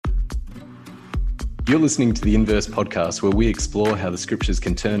You're listening to the Inverse podcast, where we explore how the scriptures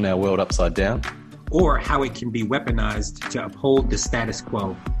can turn our world upside down, or how it can be weaponized to uphold the status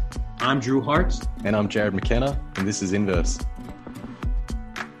quo. I'm Drew Hart. And I'm Jared McKenna, and this is Inverse.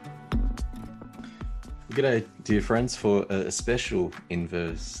 G'day, dear friends, for a special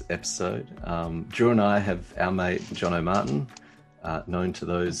Inverse episode. Drew and I have our mate, John O'Martin, known to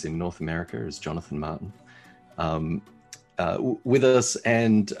those in North America as Jonathan Martin, with us.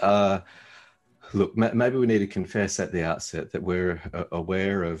 And look, maybe we need to confess at the outset that we're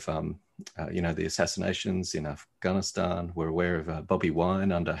aware of, the assassinations in Afghanistan. We're aware of Bobby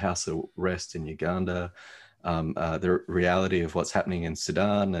Wine under house arrest in Uganda. The reality of what's happening in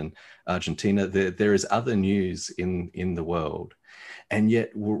Sudan and Argentina. There is other news in the world. And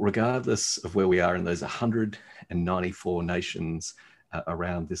yet, regardless of where we are in those 194 nations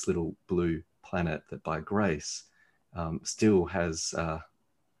around this little blue planet that by grace still has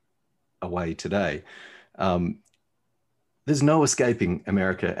a way today, there's no escaping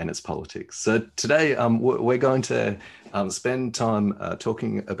America and its politics. So today we're going to spend time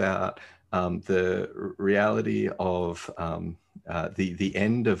talking about the reality of the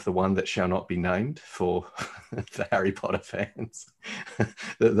end of the one that shall not be named for the Harry Potter fans,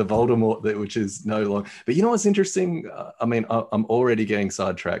 the Voldemort, which is no longer. But you know what's interesting? I'm already getting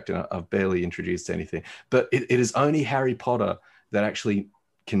sidetracked and I've barely introduced anything. But it is only Harry Potter that actually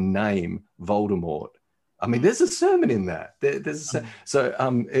can name Voldemort. I mean, there's a sermon in that. It's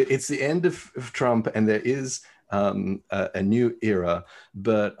the end of Trump, and there is a new era.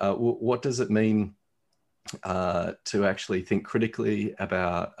 But what does it mean to actually think critically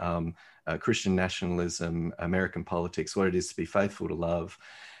about Christian nationalism, American politics, what it is to be faithful to love?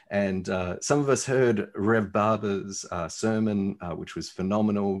 And some of us heard Rev Barber's sermon, which was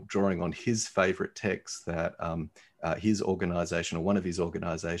phenomenal, drawing on his favorite text that his organization, or one of his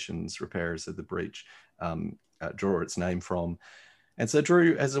organizations, Repairers of the Breach, draw its name from. And so,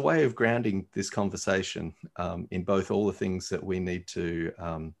 Drew, as a way of grounding this conversation in both all the things that we need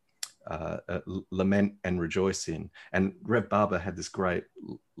to lament and rejoice in, and Rev Barber had this great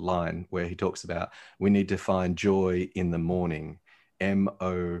line where he talks about we need to find joy in the morning,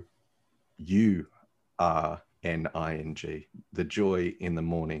 MOURNING, the joy in the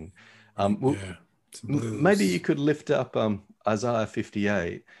morning. Maybe you could lift up Isaiah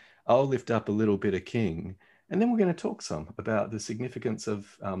 58. I'll lift up a little bit of King. And then we're going to talk some about the significance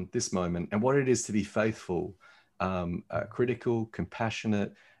of this moment and what it is to be faithful, critical,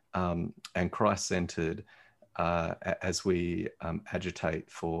 compassionate, and Christ-centered as we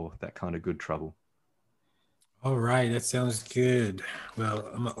agitate for that kind of good trouble. All right, that sounds good. Well,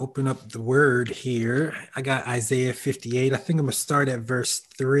 I'm going to open up the word here. I got Isaiah 58. I think I'm going to start at verse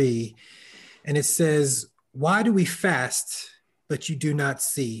 3. And it says, "Why do we fast, but you do not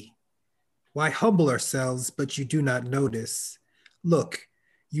see? Why humble ourselves, but you do not notice? Look,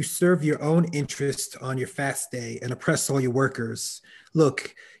 you serve your own interest on your fast day and oppress all your workers.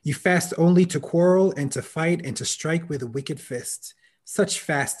 Look, you fast only to quarrel and to fight and to strike with a wicked fist. Such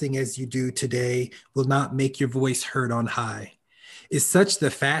fasting as you do today will not make your voice heard on high. Is such the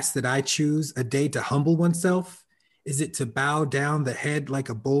fast that I choose, a day to humble oneself? Is it to bow down the head like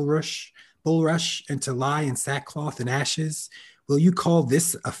a bulrush, and to lie in sackcloth and ashes? Will you call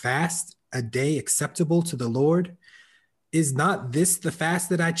this a fast, a day acceptable to the Lord? Is not this the fast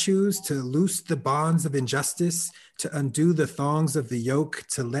that I choose, to loose the bonds of injustice, to undo the thongs of the yoke,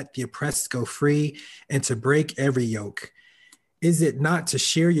 to let the oppressed go free, and to break every yoke? Is it not to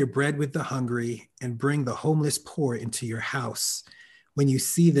share your bread with the hungry and bring the homeless poor into your house? When you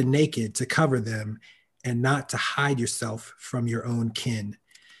see the naked, to cover them, and not to hide yourself from your own kin?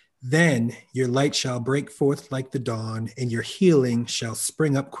 Then your light shall break forth like the dawn, and your healing shall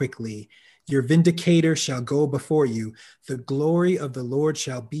spring up quickly. Your vindicator shall go before you. The glory of the Lord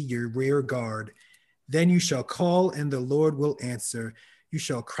shall be your rear guard. Then you shall call, and the Lord will answer. You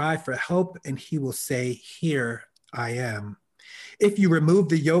shall cry for help, and he will say, Here I am. If you remove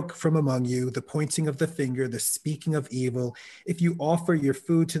the yoke from among you, the pointing of the finger, the speaking of evil, if you offer your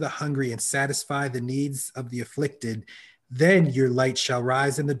food to the hungry and satisfy the needs of the afflicted, then your light shall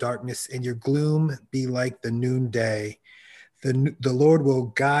rise in the darkness, and your gloom be like the noonday. The Lord will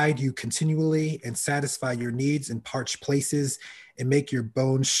guide you continually and satisfy your needs in parched places and make your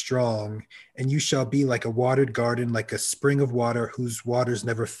bones strong. And you shall be like a watered garden, like a spring of water whose waters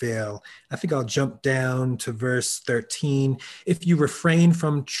never fail. I think I'll jump down to verse 13. If you refrain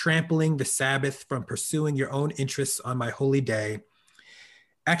from trampling the Sabbath, from pursuing your own interests on my holy day,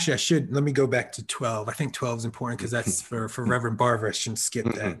 Actually, let me go back to 12. I think 12 is important because that's for Reverend Barber. I shouldn't skip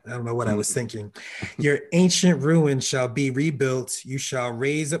that. I don't know what I was thinking. Your ancient ruins shall be rebuilt. You shall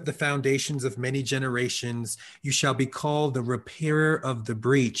raise up the foundations of many generations. You shall be called the repairer of the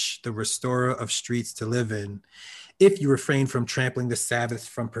breach, the restorer of streets to live in. If you refrain from trampling the Sabbath,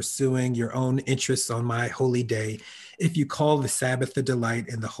 from pursuing your own interests on my holy day, if you call the Sabbath a delight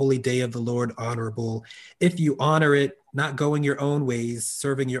and the holy day of the Lord honorable, if you honor it, not going your own ways,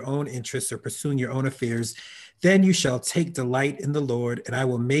 serving your own interests or pursuing your own affairs, then you shall take delight in the Lord, and I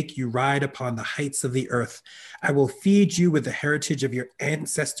will make you ride upon the heights of the earth. I will feed you with the heritage of your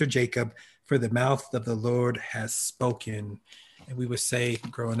ancestor Jacob, for the mouth of the Lord has spoken. And we would say,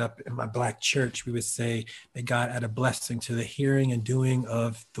 growing up in my Black church, we would say, may God add a blessing to the hearing and doing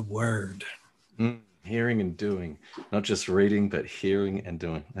of the word. Hearing and doing, not just reading, but hearing and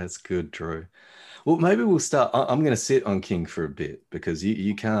doing. That's good, Drew. Well, maybe we'll start. I'm going to sit on King for a bit because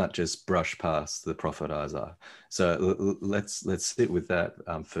you can't just brush past the prophet Isaiah. So let's sit with that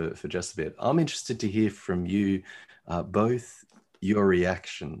for just a bit. I'm interested to hear from you both your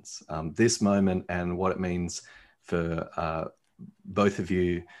reactions, this moment and what it means for both of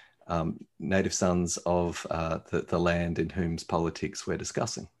you, native sons of the land in whose politics we're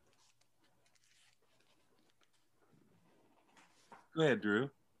discussing. Go ahead, Drew.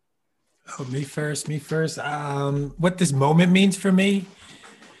 Oh, me first. What this moment means for me.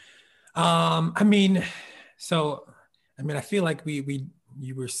 I feel like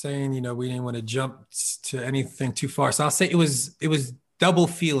you were saying, we didn't want to jump to anything too far. So I'll say it was double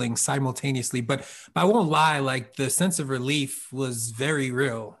feeling simultaneously, but I won't lie, like the sense of relief was very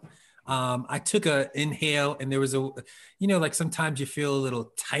real. I took a inhale and there was like sometimes you feel a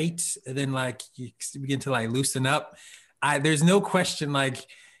little tight and then like you begin to like loosen up. There's no question, like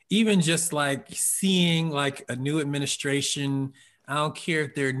even just like seeing like a new administration, I don't care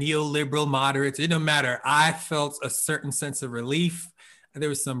if they're neoliberal moderates, it don't matter. I felt a certain sense of relief. There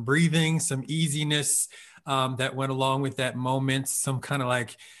was some breathing, some easiness that went along with that moment. Some kind of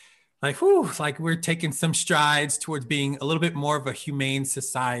like we're taking some strides towards being a little bit more of a humane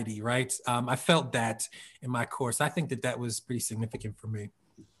society, right? I felt that in my course. I think that was pretty significant for me.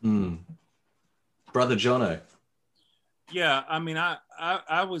 Brother Jono. Yeah, I mean,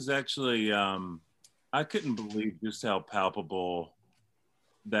 I was actually, I couldn't believe just how palpable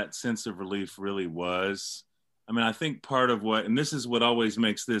that sense of relief really was. I mean, I think part of and this is what always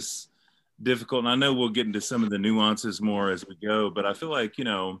makes this difficult, and I know we'll get into some of the nuances more as we go, but I feel like,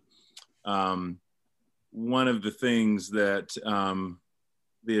 one of the things that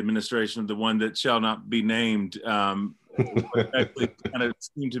the administration, the one that shall not be named, actually kind of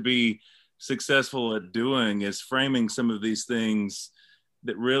seemed to be successful at doing is framing some of these things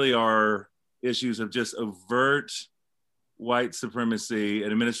that really are issues of just overt white supremacy,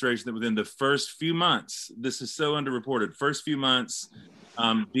 an administration that within the first few months, this is so underreported, first few months,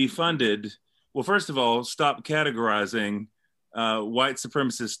 defunded, well, first of all, stopped categorizing white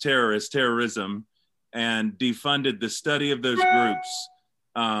supremacist terrorism, and defunded the study of those groups,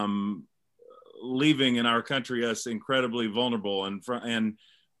 leaving in our country us incredibly vulnerable. And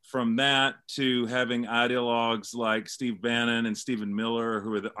from that to having ideologues like Steve Bannon and Stephen Miller,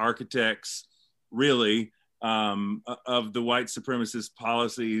 who are the architects, really, of the white supremacist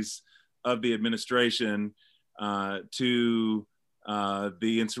policies of the administration, to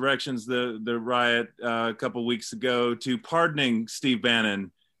the insurrections, the riot a couple weeks ago, to pardoning Steve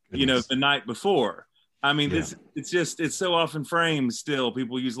Bannon, the night before. I mean, it's so often framed still.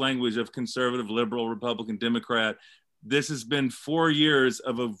 People use language of conservative, liberal, Republican, Democrat. This has been 4 years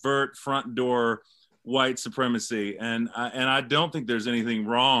of overt front door white supremacy. And I don't think there's anything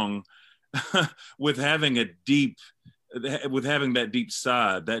wrong with having that deep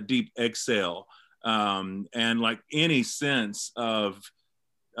sigh, that deep exhale, and like any sense of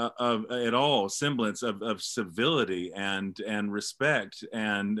at all semblance of civility and respect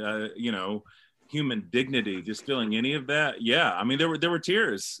and human dignity, just feeling any of that. Yeah, I mean, there were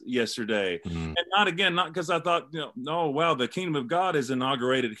tears yesterday, and not because I thought, oh wow, the kingdom of God is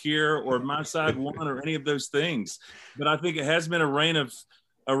inaugurated here, or my side won, or any of those things. But I think it has been a reign of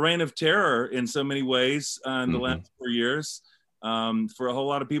terror in so many ways in the last 4 years, for a whole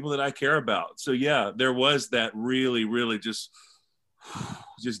lot of people that I care about. So yeah, there was that really, really just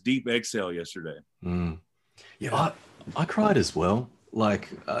deep exhale yesterday. Yeah, I cried as well. Like,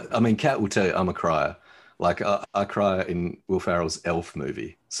 I mean, Kat will tell you I'm a crier. Like, I cry in Will Ferrell's Elf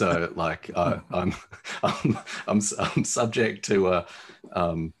movie. So, like, I'm subject to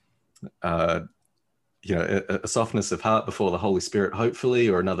a softness of heart before the Holy Spirit, hopefully,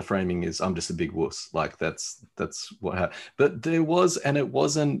 or another framing is I'm just a big wuss. Like that's what happened. But there was, and it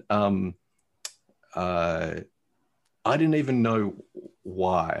wasn't. I didn't even know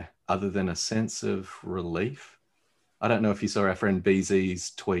why, other than a sense of relief. I don't know if you saw our friend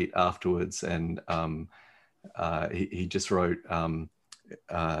BZ's tweet afterwards, and he just wrote,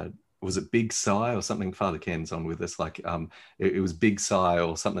 was it Big Sigh or something? Father Ken's on with us. Like it was Big Sigh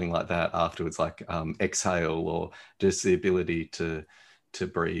or something like that afterwards, like exhale, or just the ability to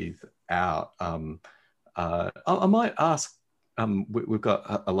breathe out. I might ask. We've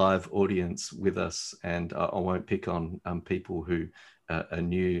got a live audience with us, and I won't pick on people who are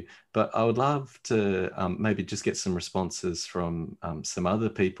new, but I would love to maybe just get some responses from some other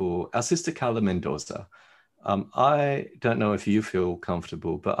people. Our sister Carla Mendoza. I don't know if you feel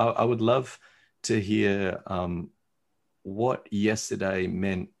comfortable, but I would love to hear what yesterday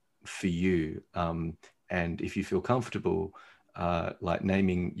meant for you, and if you feel comfortable, like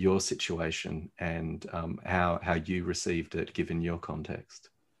naming your situation and how you received it given your context.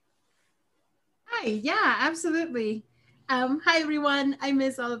 Hi, yeah, absolutely. Hi everyone, I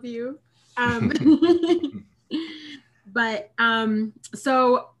miss all of you. But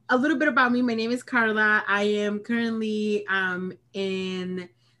so a little bit about me. My name is Carla. I am currently in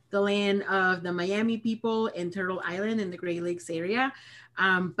the land of the Miami people in Turtle Island in the Great Lakes area.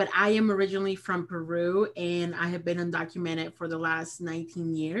 But I am originally from Peru, and I have been undocumented for the last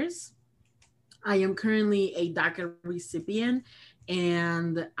 19 years. I am currently a DACA recipient,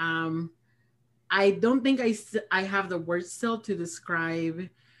 and I don't think I have the words still to describe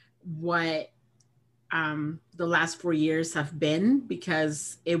what the last 4 years have been,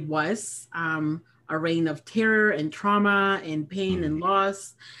 because it was a reign of terror and trauma and pain and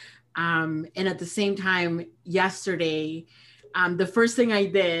loss. And at the same time, yesterday, the first thing I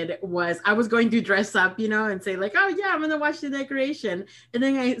did was I was going to dress up, and say like, oh yeah, I'm going to watch the decoration. And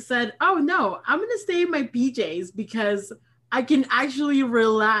then I said, oh no, I'm going to stay in my PJs because I can actually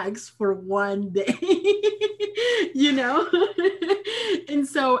relax for one day, And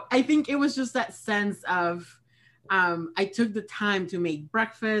so I think it was just that sense of, I took the time to make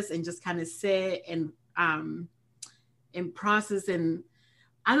breakfast and just kind of sit and process. And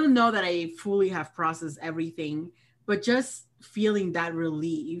I don't know that I fully have processed everything, but just feeling that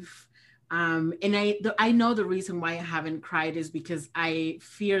relief. And I know the reason why I haven't cried is because I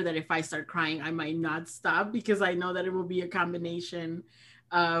fear that if I start crying, I might not stop, because I know that it will be a combination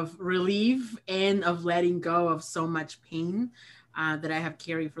of relief and of letting go of so much pain that I have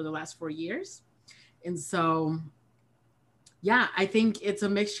carried for the last 4 years. And so, yeah, I think it's a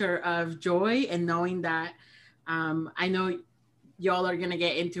mixture of joy and knowing that I know y'all are going to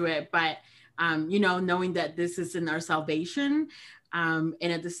get into it, but knowing that this is in our salvation, and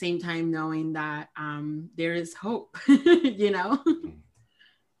at the same time knowing that there is hope,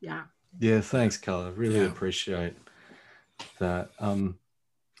 Yeah. Yeah, thanks, Carla. Really appreciate that. I'm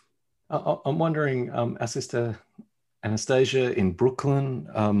wondering, our sister Anastasia in Brooklyn,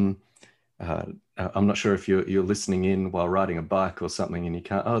 I'm not sure if you're listening in while riding a bike or something and you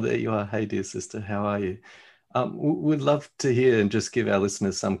can't, oh, there you are. Hey, dear sister, how are you? We'd love to hear and just give our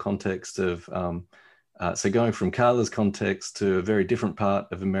listeners some context of, so going from Carla's context to a very different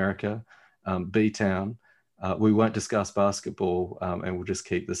part of America, B-Town. We won't discuss basketball, and we'll just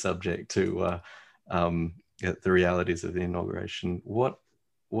keep the subject to the realities of the inauguration. What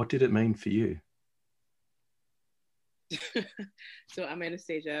did it mean for you? So I'm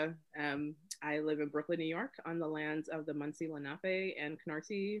Anastasia. I live in Brooklyn, New York, on the lands of the Munsee, Lenape, and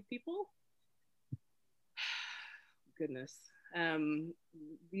Canarsie people. Goodness.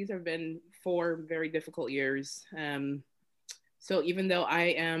 These have been 4 very difficult years. So even though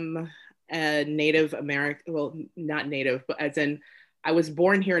I am a Native American, well, not Native, but as in I was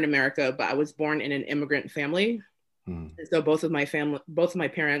born here in America, but I was born in an immigrant family. So both of my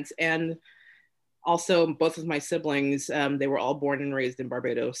parents, and also both of my siblings, they were all born and raised in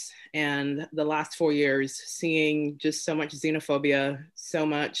Barbados. And the last 4 years, seeing just so much xenophobia, so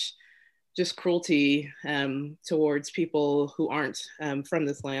much just cruelty towards people who aren't from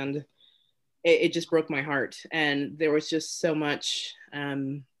this land, it just broke my heart. And there was just so much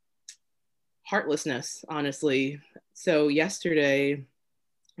heartlessness, honestly. So yesterday,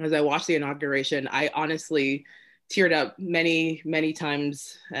 as I watched the inauguration, I honestly teared up many, many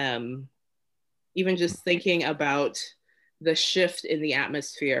times, even just thinking about the shift in the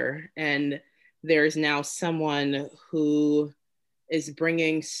atmosphere. And there's now someone who is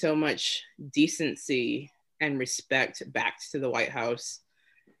bringing so much decency and respect back to the White House.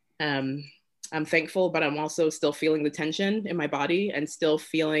 I'm thankful, but I'm also still feeling the tension in my body and still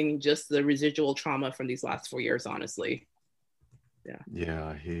feeling just the residual trauma from these last 4 years, honestly. Yeah,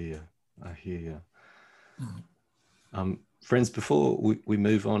 I hear you. Friends, before we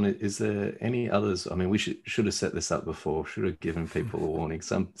move on, is there any others? I mean, we should have set this up before, should have given people a warning.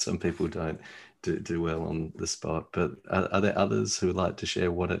 Some people don't do well on the spot, but are there others who would like to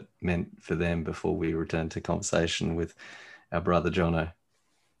share what it meant for them before we return to conversation with our brother Jono?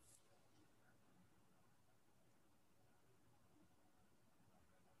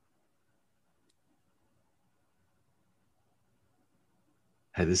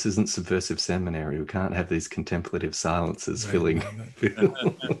 Hey, this isn't Subversive Seminary. We can't have these contemplative silences filling.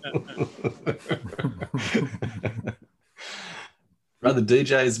 Brother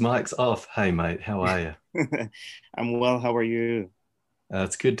DJ's mic's off. Hey, mate, how are you? I'm well. How are you?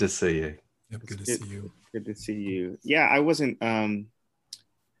 It's good to see you. Yep, good to see you. Good to see you. Yeah, I wasn't.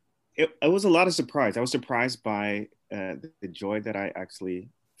 It was a lot of surprise. I was surprised by the joy that I actually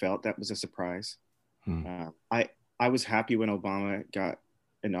felt. That was a surprise. I was happy when Obama got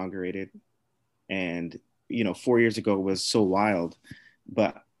inaugurated, and 4 years ago was so wild,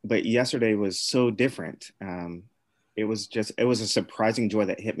 but yesterday was so different. It was a surprising joy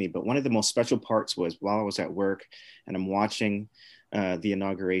that hit me. But one of the most special parts was while I was at work and I'm watching the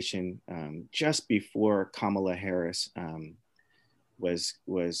inauguration, just before Kamala Harris was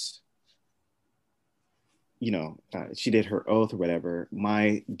she did her oath or whatever.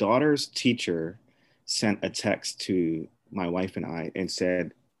 My daughter's teacher sent a text to my wife and I and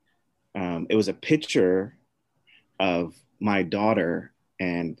said, it was a picture of my daughter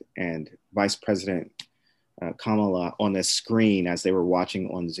and Vice President Kamala on the screen as they were watching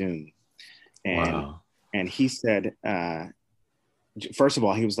on Zoom. And he said, first of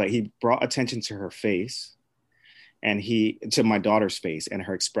all, he was like, he brought attention to her face and to my daughter's face and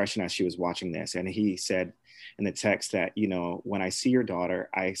her expression as she was watching this. And he said in the text that, when I see your daughter,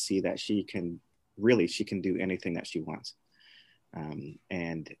 I see that she can do anything that she wants.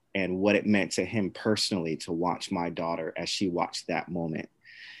 And what it meant to him personally to watch my daughter as she watched that moment.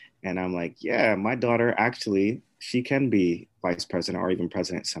 And I'm like, yeah, my daughter, actually, she can be vice president or even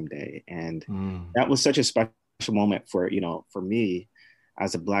president someday. And that was such a special moment for me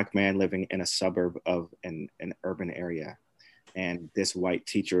as a Black man living in a suburb of an urban area. And this white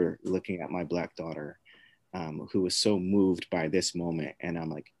teacher looking at my Black daughter, who was so moved by this moment. And I'm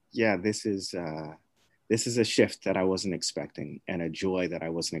like, yeah, this is a shift that I wasn't expecting and a joy that I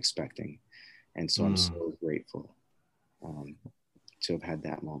wasn't expecting. And so I'm so grateful to have had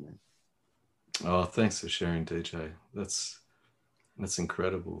that moment. Oh, thanks for sharing, DJ. That's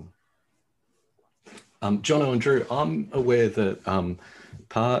incredible. Jono and Drew, I'm aware that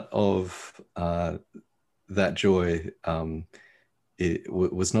part of that joy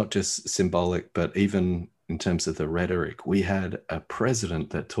was not just symbolic, but even in terms of the rhetoric. We had a president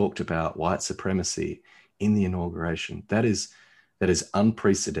that talked about white supremacy in the inauguration. That is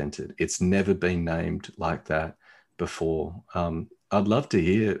unprecedented. It's never been named like that before. I'd love to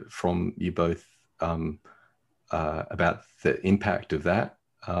hear from you both about the impact of that.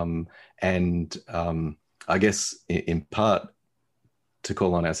 And I guess in part to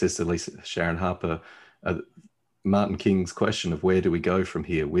call on our sister Lisa Sharon Harper, Martin King's question of where do we go from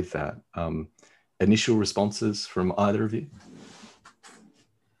here with that? Initial responses from either of you?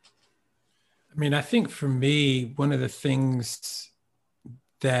 I mean, I think for me, one of the things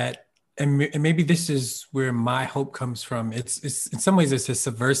that, and maybe this is where my hope comes from. It's in some ways it's a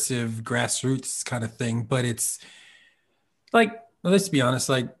subversive grassroots kind of thing, but it's like, well, let's be honest,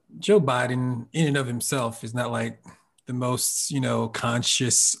 like Joe Biden in and of himself is not like the most,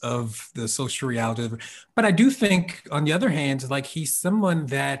 conscious of the social reality. But I do think on the other hand, like he's someone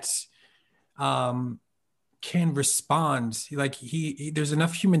that can respond. Like there's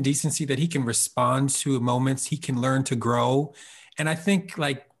enough human decency that he can respond to moments. He can learn to grow. And I think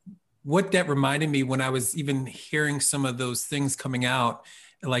like what that reminded me when I was even hearing some of those things coming out,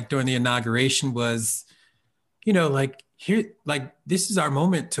 like during the inauguration was, like here, like this is our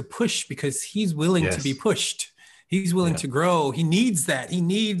moment to push because he's willing to be pushed. He's willing to grow. He needs that. He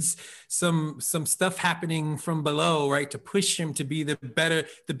needs some stuff happening from below, right, to push him to be the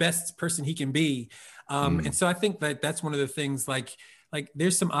best person he can be. And so I think that that's one of the things. Like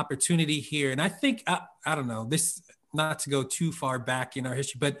there's some opportunity here, and I think I don't know this. Not to go too far back in our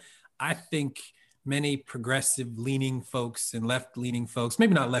history, but I think many progressive leaning folks and left leaning folks,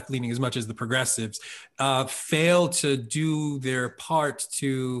 maybe not left leaning as much as the progressives, fail to do their part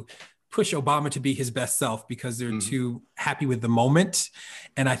to push Obama to be his best self because they're too happy with the moment.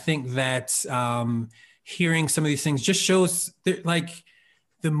 And I think that hearing some of these things just shows that like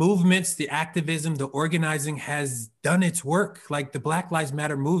the movements, the activism, the organizing has done its work. Like the Black Lives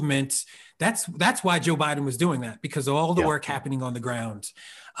Matter movement, that's why Joe Biden was doing that, because of all the work happening on the ground.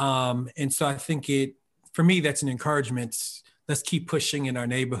 And so I think for me, that's an encouragement. Let's keep pushing in our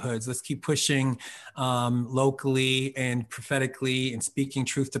neighborhoods. Let's keep pushing locally and prophetically and speaking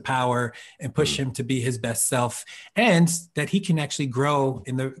truth to power, and push him to be his best self, and that he can actually grow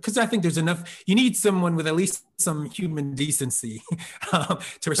because I think there's enough, you need someone with at least some human decency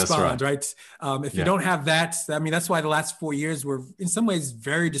to respond, right? If you don't have that, I mean, that's why the last 4 years were in some ways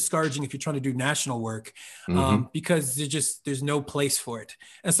very discouraging if you're trying to do national work, because there's no place for it.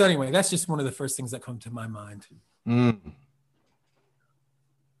 And so anyway, that's just one of the first things that come to my mind.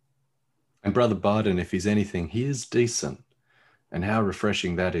 And Brother Biden, if he's anything, he is decent. And how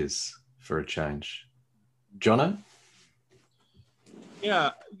refreshing that is for a change. Jono?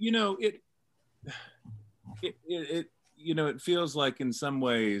 Yeah, it feels like in some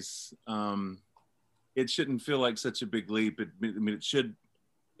ways it shouldn't feel like such a big leap. It should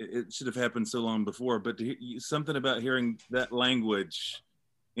have happened so long before, but something about hearing that language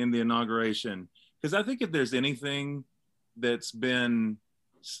in the inauguration, because I think if there's anything that's been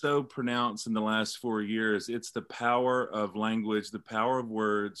so pronounced in the last 4 years, it's the power of language, the power of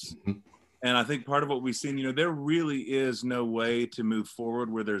words. And I think part of what we've seen, there really is no way to move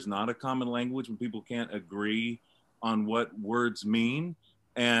forward where there's not a common language, when people can't agree on what words mean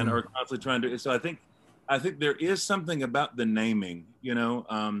and are constantly trying to. So I think there is something about the naming,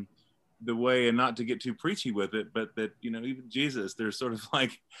 the way, and not to get too preachy with it, but that, even Jesus, there's sort of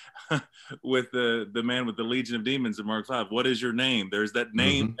like with the man with the legion of demons in Mark 5, what is your name? There's that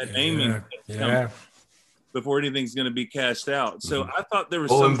name, that naming before anything's going to be cast out. So I thought there was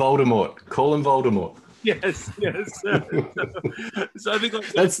Call him Voldemort. Yes. So I think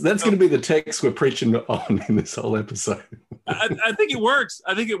that's going to be the text we're preaching on in this whole episode. I think it works.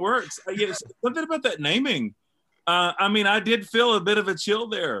 Yes, something about that naming. I did feel a bit of a chill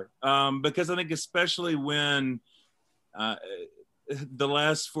there, because I think especially when the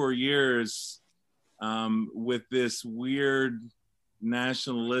last 4 years with this weird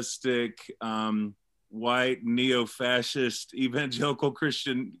nationalistic white neo-fascist evangelical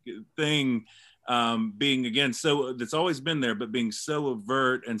Christian thing being again, so that's always been there, but being so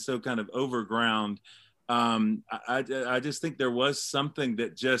overt and so kind of overground, I just think there was something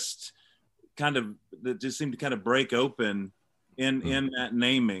that just seemed to kind of break open in that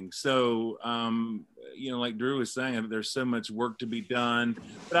naming. So, like Drew was saying, there's so much work to be done,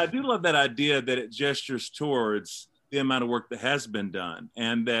 but I do love that idea that it gestures towards the amount of work that has been done,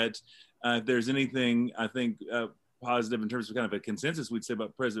 and that if there's anything, I think, positive in terms of kind of a consensus we'd say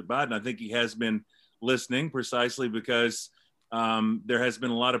about President Biden, I think he has been listening, precisely because there has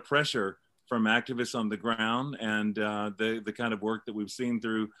been a lot of pressure from activists on the ground, and the kind of work that we've seen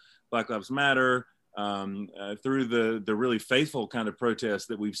through Black Lives Matter, through the really faithful kind of protests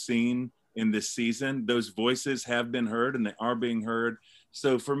that we've seen in this season. Those voices have been heard, and they are being heard.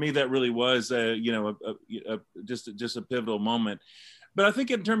 So for me, that really was just a pivotal moment. But I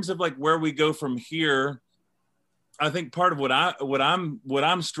think in terms of like where we go from here, I think part of what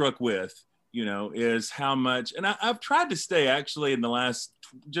I'm struck with, is how much, and I've tried to stay actually in the last,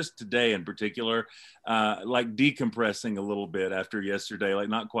 just today in particular, like decompressing a little bit after yesterday, like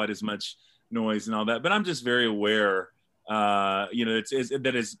not quite as much noise and all that, but I'm just very aware,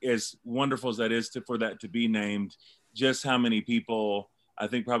 that is as wonderful as that is for that to be named, just how many people, I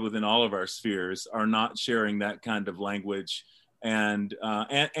think probably within all of our spheres, are not sharing that kind of language, and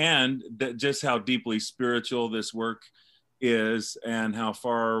that just how deeply spiritual this work is, and how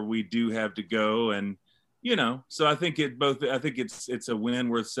far we do have to go. And so I think it's a win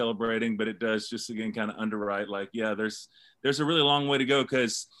worth celebrating, but it does just again kind of underwrite like, there's a really long way to go,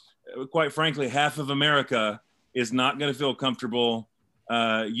 because quite frankly, half of America is not going to feel comfortable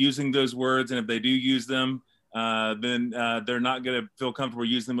using those words, and if they do use them, then they're not going to feel comfortable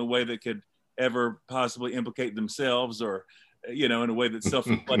using them in a way that could ever possibly implicate themselves, or in a way that's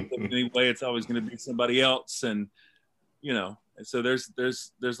self-reflective. Anyway, it's always going to be somebody else, and so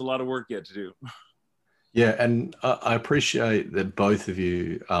there's a lot of work yet to do. Yeah, and I appreciate that both of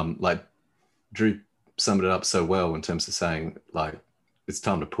you, like Drew summed it up so well in terms of saying, like, it's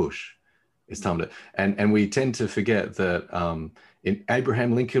time to push. It's time to, and we tend to forget that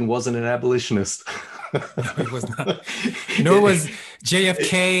Abraham Lincoln wasn't an abolitionist. No, he was not. Nor was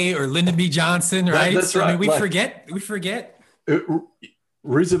JFK or Lyndon B. Johnson, right? That's right. I mean, we forget.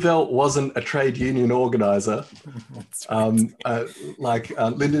 Roosevelt wasn't a trade union organizer.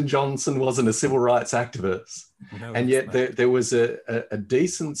 Lyndon Johnson wasn't a civil rights activist. No, and yet there was a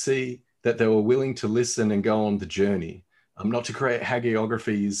decency that they were willing to listen and go on the journey not to create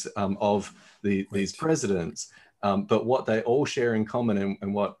hagiographies of these presidents, but what they all share in common,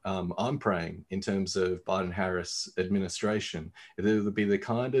 and what I'm praying in terms of Biden-Harris administration, there will be the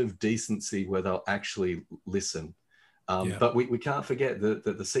kind of decency where they'll actually listen. But we can't forget that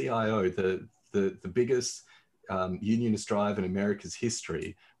the CIO, the biggest unionist drive in America's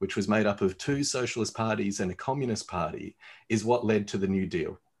history, which was made up of 2 socialist parties and a communist party, is what led to the New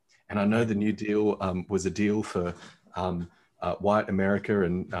Deal. And I know the New Deal was a deal for white America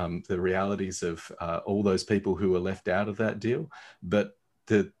and the realities of all those people who were left out of that deal. But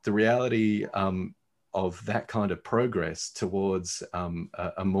the reality of that kind of progress towards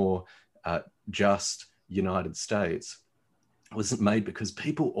a more just United States wasn't made because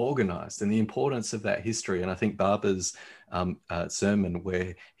people organized, and the importance of that history. And I think Barber's sermon,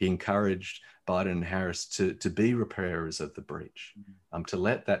 where he encouraged Biden and Harris to be repairers of the breach, to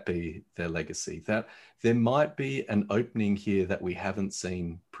let that be their legacy, that there might be an opening here that we haven't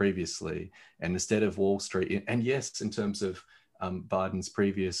seen previously. And instead of Wall Street, and yes, in terms of Biden's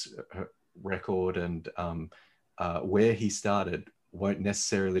previous record and where he started won't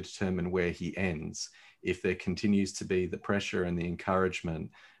necessarily determine where he ends. If there continues to be the pressure and the encouragement,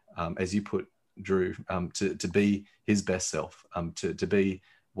 as you put, Drew, to be his best self, to be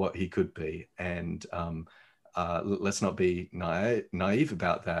what he could be. And let's not be naive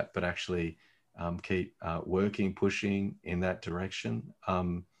about that, but actually keep working, pushing in that direction.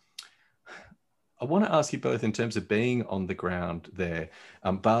 I want to ask you both, in terms of being on the ground there,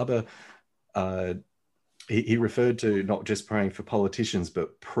 Barber, he referred to not just praying for politicians,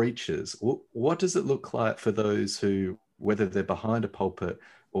 but preachers. What does it look like for those who, whether they're behind a pulpit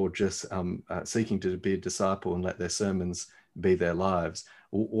or just seeking to be a disciple and let their sermons be their lives?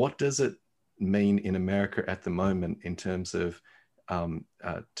 What does it mean in America at the moment in terms of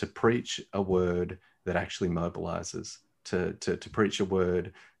to preach a word that actually mobilizes, to preach a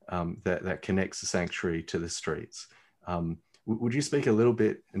word that connects the sanctuary to the streets? Would you speak a little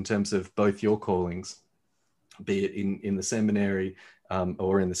bit in terms of both your callings, be it in the seminary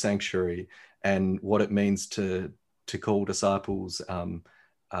or in the sanctuary, and what it means to call disciples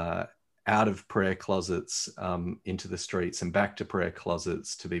out of prayer closets into the streets and back to prayer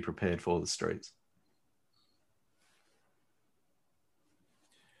closets to be prepared for the streets?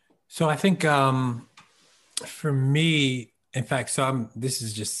 So I think for me, in fact, this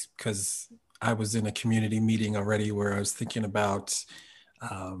is just because I was in a community meeting already where I was thinking about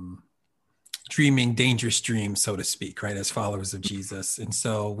dreaming dangerous dreams, so to speak, right, as followers of Jesus. And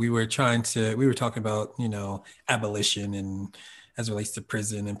so we were talking about, abolition and as it relates to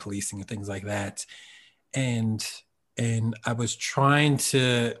prison and policing and things like that. And I was trying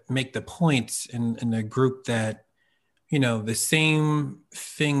to make the point in a group that, the same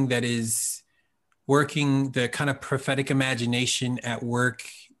thing that is working, the kind of prophetic imagination at work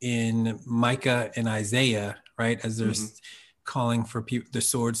in Micah and Isaiah, right, as they're calling for the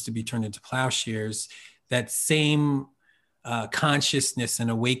swords to be turned into plowshares, that same consciousness and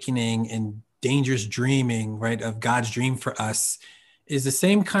awakening and dangerous dreaming, right, of God's dream for us is the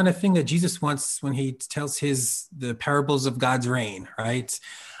same kind of thing that Jesus wants when he tells the parables of God's reign, right?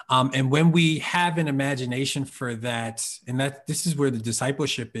 And when we have an imagination for that, and this is where the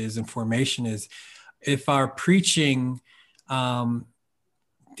discipleship is and formation is, if our preaching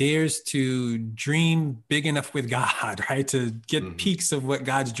dares to dream big enough with God, right, to get peaks of what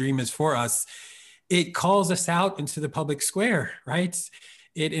God's dream is for us, it calls us out into the public square, right?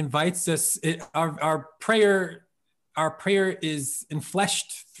 It invites us. Our prayer is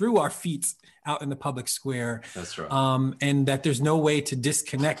enfleshed through our feet out in the public square. That's right. And that there's no way to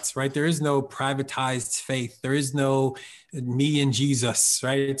disconnect, right? There is no privatized faith. There is no me and Jesus,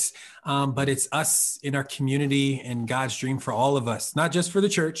 right? But it's us in our community and God's dream for all of us, not just for the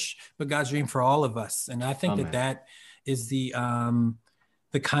church, but God's dream for all of us. And I think that is the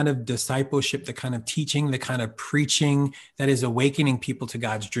kind of discipleship, the kind of teaching, the kind of preaching that is awakening people to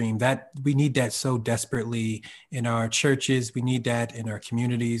God's dream. That we need that so desperately in our churches. We need that in our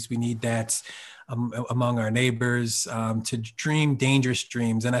communities. We need that among our neighbors, to dream dangerous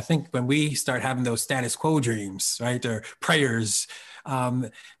dreams. And I think when we start having those status quo dreams, right, or prayers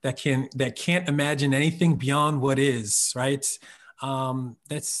that can't imagine anything beyond what is, right,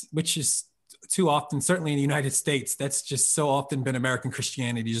 which is too often, certainly in the United States, that's just so often been American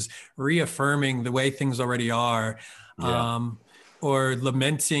Christianity, just reaffirming the way things already are, or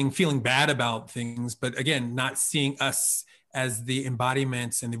lamenting, feeling bad about things, but again, not seeing us as the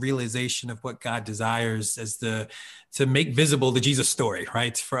embodiments and the realization of what God desires to make visible the Jesus story,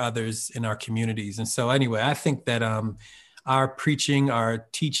 right, for others in our communities. And so anyway, I think that our preaching, our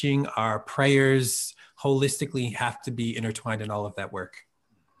teaching, our prayers, holistically have to be intertwined in all of that work.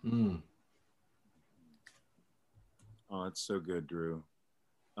 Mm. Oh, that's so good, Drew.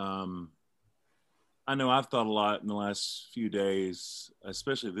 I know I've thought a lot in the last few days,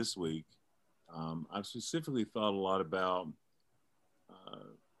 especially this week. I've specifically thought a lot about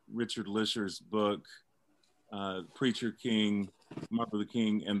Richard Lisher's book, Preacher King, Martin Luther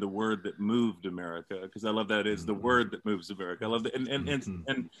King, and the Word That Moved America, because I love that it's the word that moves America. I love that,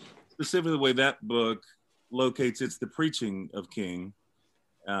 and specifically the way that book locates it's the preaching of King.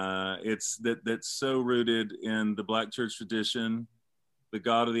 It's that's so rooted in the Black church tradition, the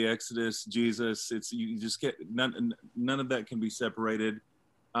God of the Exodus, Jesus. It's you just get none of that can be separated.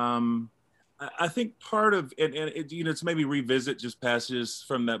 I think part of and it, it's maybe revisit just passages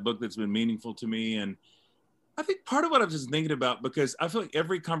from that book that's been meaningful to me. And I think part of what I'm just thinking about, because I feel like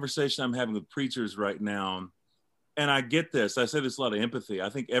every conversation I'm having with preachers right now, and I get this, I say this a lot of empathy. I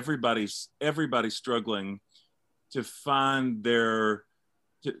think everybody's struggling to find their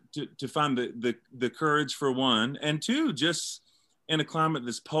to find the courage, for one, and two, just in a climate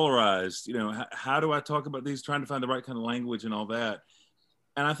that's polarized, how do I talk about these, trying to find the right kind of language and all that.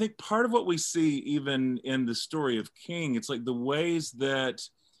 And I think part of what we see even in the story of King, it's like the ways that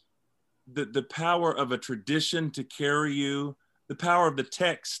the power of a tradition to carry you, the power of the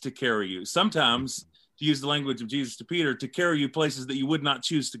text to carry you, sometimes, to use the language of Jesus to Peter, to carry you places that you would not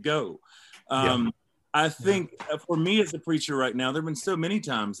choose to go. I think for me as a preacher right now, there have been so many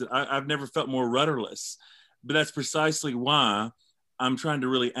times that I've never felt more rudderless, but that's precisely why I'm trying to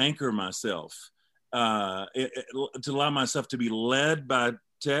really anchor myself, to allow myself to be led by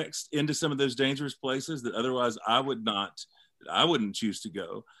text into some of those dangerous places that otherwise I wouldn't choose to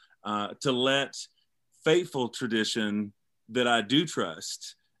go, to let faithful tradition that I do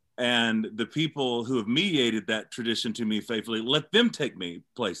trust and the people who have mediated that tradition to me faithfully, let them take me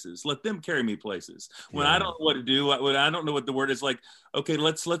places, let them carry me places. When I don't know what to do, when I don't know what the word is, like, okay,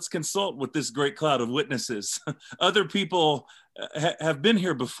 let's consult with this great cloud of witnesses. Other people have been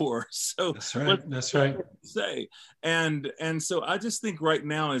here before, so that's right. That's right. Say, and so I just think right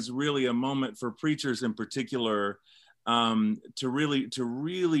now is really a moment for preachers in particular, to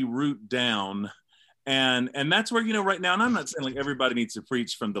really root down. And that's where, right now, and I'm not saying like everybody needs to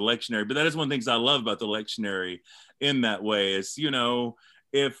preach from the lectionary, but that is one of the things I love about the lectionary in that way is,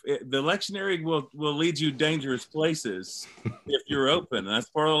 if the lectionary will lead you dangerous places if you're open. And that's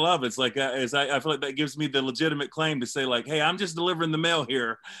part of the love. It's like, I feel like that gives me the legitimate claim to say like, hey, I'm just delivering the mail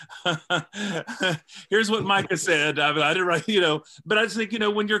here. Here's what Micah said. I didn't write, but I just think,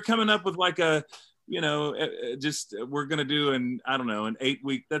 when you're coming up with like a, we're going to do an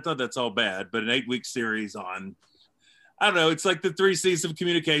 8-week, that's all bad, but an 8-week series on, I don't know, it's like the 3 C's of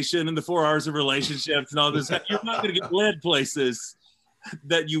communication and the 4 R's of relationships and all this. You're not going to get led places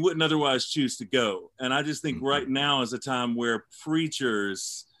that you wouldn't otherwise choose to go. And I just think right now is a time where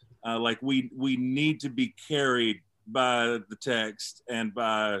preachers, we need to be carried by the text and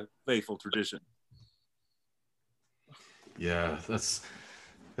by faithful tradition. Yeah, that's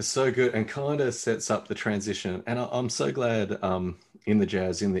so good, and kind of sets up the transition. And I'm so glad in the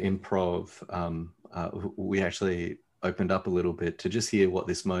jazz, in the improv, we actually opened up a little bit to just hear what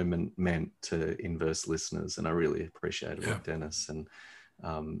this moment meant to Inverse listeners. And I really appreciated what Dennis and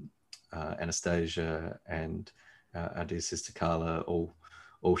Anastasia and our dear sister Carla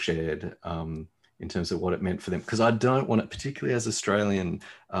all shared in terms of what it meant for them. Because I don't want it, particularly as Australian,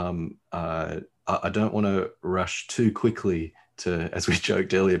 I don't want to rush too quickly to, as we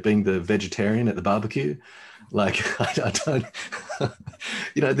joked earlier, being the vegetarian at the barbecue. Like, I don't,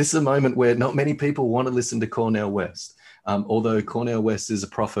 this is a moment where not many people want to listen to Cornel West. Although Cornel West is a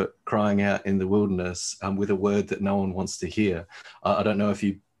prophet crying out in the wilderness with a word that no one wants to hear. I don't know if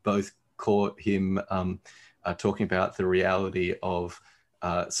you both caught him talking about the reality of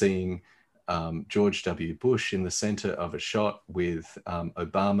seeing George W. Bush in the center of a shot with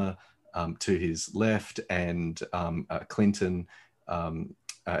Obama to his left and Clinton,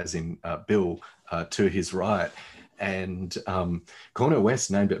 as in Bill, to his right. And Cornel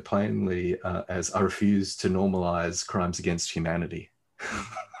West named it plainly as, "I refuse to normalize crimes against humanity."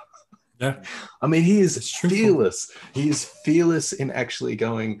 Yeah. I mean, he is fearless. He is fearless in actually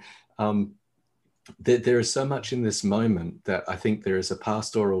going, there is so much in this moment that I think there is a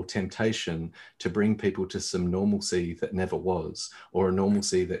pastoral temptation to bring people to some normalcy that never was, or a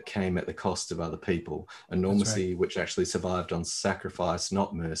normalcy that came at the cost of other people, a normalcy which actually survived on sacrifice,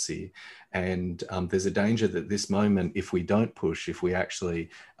 not mercy. And there's a danger that this moment, if we don't push, if we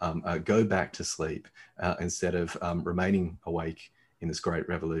actually go back to sleep instead of remaining awake in this great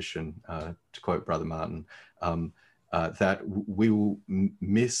revolution, to quote Brother Martin, that we will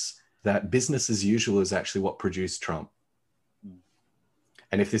miss that business as usual is actually what produced Trump.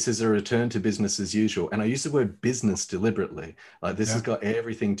 And if this is a return to business as usual, and I use the word business deliberately, like this has got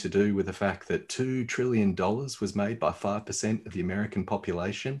everything to do with the fact that $2 trillion was made by 5% of the American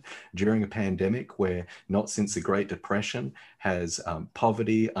population during a pandemic where not since the Great Depression has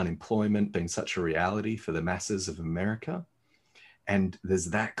poverty, unemployment been such a reality for the masses of America. And there's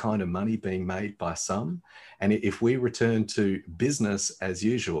that kind of money being made by some. And if we return to business as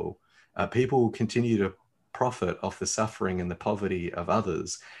usual, people will continue to profit off the suffering and the poverty of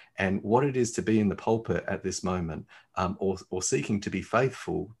others. And what it is to be in the pulpit at this moment, or seeking to be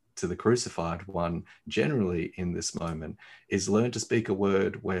faithful to the crucified one generally in this moment, is learn to speak a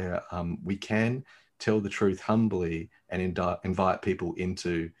word where we can tell the truth humbly and invite people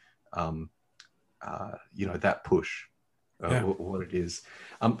into that push, what it is.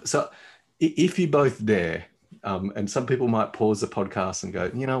 So if you both dare, and some people might pause the podcast and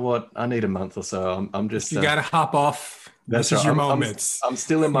go, you know what, I need a month or so. I'm just. You got to hop off. This is your moments. I'm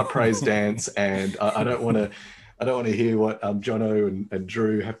still in my praise dance, and I don't want to hear what Jono and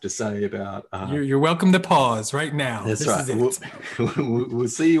Drew have to say about. You're welcome to pause right now. That's right. We'll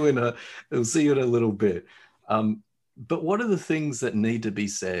see you in a little bit. But what are the things that need to be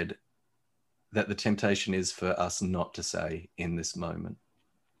said that the temptation is for us not to say in this moment?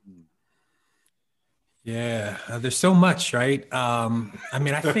 Yeah, there's so much, right? I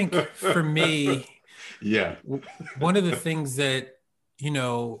mean, I think for me, one of the things that,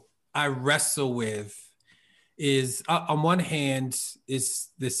 I wrestle with is on one hand is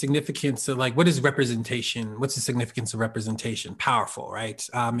the significance of like, what is representation? What's the significance of representation? Powerful, right?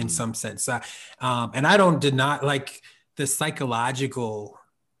 In some sense. And I don't deny like the psychological,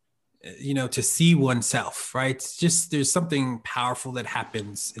 to see oneself, right? It's just, there's something powerful that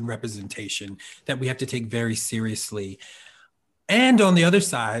happens in representation that we have to take very seriously. And on the other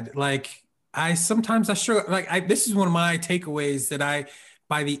side, like sometimes I struggle, like this is one of my takeaways that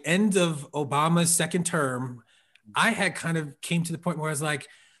by the end of Obama's second term, I had kind of came to the point where I was like,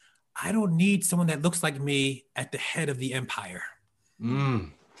 I don't need someone that looks like me at the head of the empire.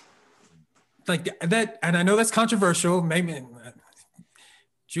 Like that, and I know that's controversial, maybe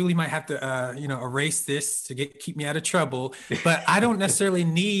Julie might have to, erase this to keep me out of trouble. But I don't necessarily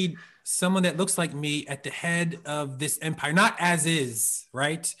need someone that looks like me at the head of this empire, not as is,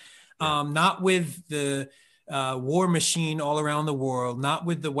 right? Not with the war machine all around the world, not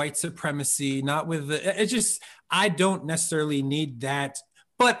with the white supremacy, not with I don't necessarily need that.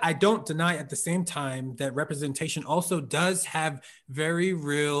 But I don't deny at the same time that representation also does have very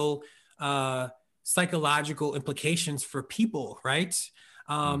real psychological implications for people, right?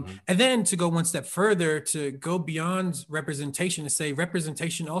 And then to go one step further, to go beyond representation, to say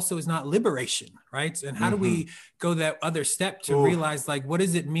representation also is not liberation, right? And how do we go that other step to realize, like, what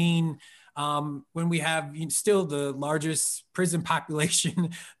does it mean when we have still the largest prison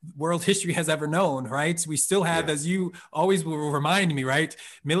population world history has ever known, right? We still have, as you always will remind me, right,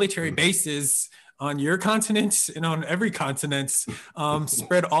 military bases on your continent and on every continent,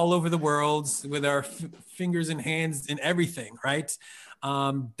 spread all over the world with our fingers and hands in everything, right?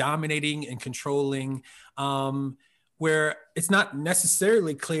 Dominating and controlling, where it's not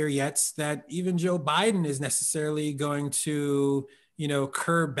necessarily clear yet that even Joe Biden is necessarily going to,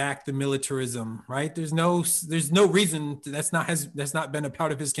 curb back the militarism, right? There's no reason that's not been a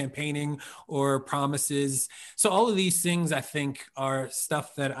part of his campaigning or promises. So all of these things I think are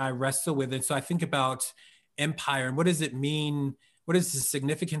stuff that I wrestle with. And so I think about empire and what does it mean? What is the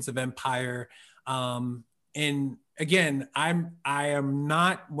significance of empire? And again, I am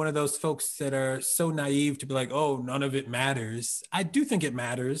not one of those folks that are so naive to be like, oh, none of it matters. I do think it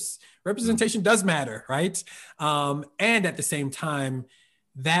matters. Representation does matter, right? And at the same time,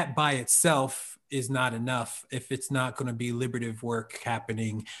 that by itself is not enough if it's not going to be liberative work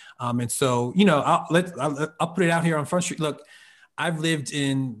happening. And so, I'll put it out here on Front Street. Look, I've lived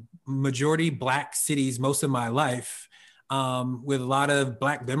in majority Black cities most of my life, with a lot of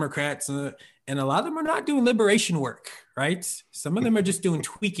Black Democrats, and a lot of them are not doing liberation work, right? Some of them are just doing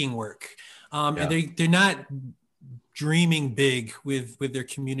tweaking work. And they're not dreaming big with their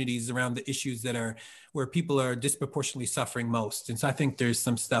communities around the issues where people are disproportionately suffering most. And so I think there's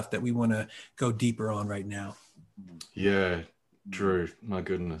some stuff that we want to go deeper on right now. Yeah, Drew, my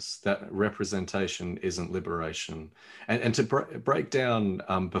goodness, that representation isn't liberation. And to break down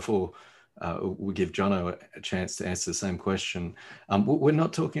before we give Jono a chance to answer the same question. We're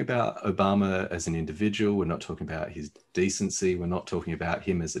not talking about Obama as an individual. We're not talking about his decency. We're not talking about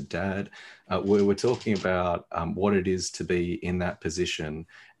him as a dad. We're talking about what it is to be in that position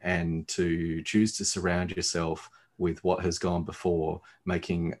and to choose to surround yourself with what has gone before,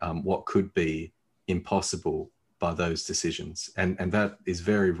 making what could be impossible by those decisions. And that is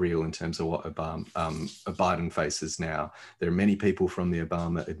very real in terms of what Biden faces now. There are many people from the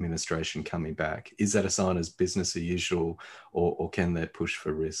Obama administration coming back. Is that a sign as business as usual, or can they push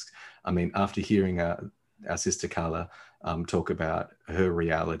for risk? I mean, after hearing our sister Carla talk about her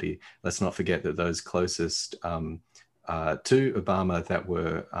reality, let's not forget that those closest to Obama that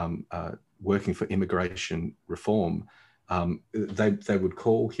were working for immigration reform, they would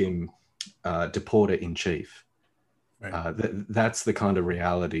call him deporter in chief. Right. That's the kind of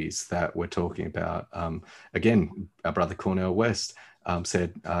realities that we're talking about. Again, our brother Cornel West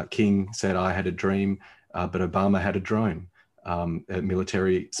said, King said, I had a dream, but Obama had a drone.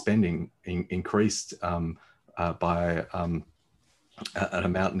 Military spending increased by an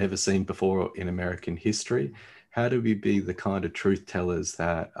amount never seen before in American history. How do we be the kind of truth tellers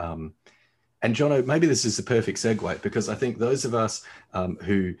that, and Jono, maybe this is the perfect segue, because I think those of us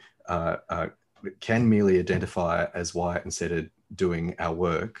who can merely identify as white instead of doing our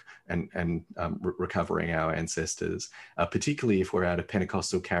work and recovering our ancestors, particularly if we're out of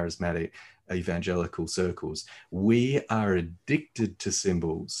Pentecostal, charismatic, evangelical circles, we are addicted to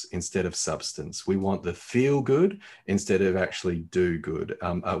symbols instead of substance. We want the feel good instead of actually do good.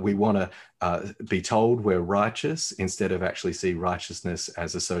 We want to be told we're righteous instead of actually see righteousness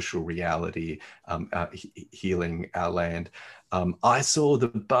as a social reality, healing our land. I saw the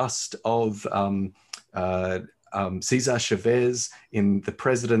bust of Cesar Chavez in The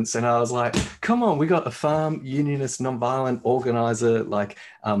Presidents, and I was like, come on, we got a farm unionist nonviolent organizer like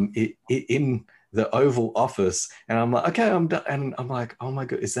in the Oval Office, and I'm like, okay, I'm done. And I'm like, oh my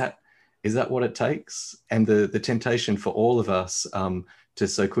God, is that what it takes? And the temptation for all of us to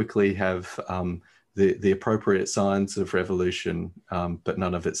so quickly have the appropriate signs of revolution, but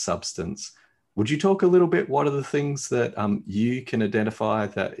none of its substance. Would you talk a little bit? What are the things that you can identify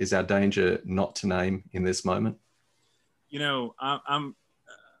that is our danger not to name in this moment? You know,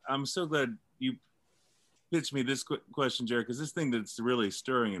 I'm so glad you pitched me this question, Jared, because this thing that's really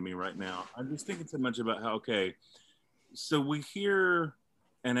stirring in me right now. I'm just thinking so much about how, okay, so we hear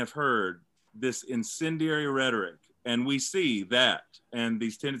and have heard this incendiary rhetoric, and we see that, and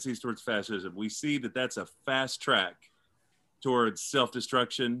these tendencies towards fascism, we see that that's a fast track towards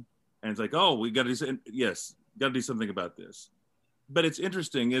self-destruction. And it's like, oh, we got to do, yes, got to do something about this. But it's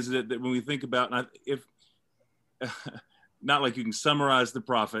interesting, isn't it, that when we think about, if not like you can summarize the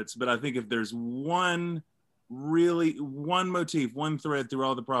prophets, but I think if there's one motif, one thread through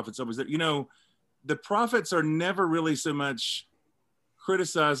all the prophets, always that, you know, the prophets are never really so much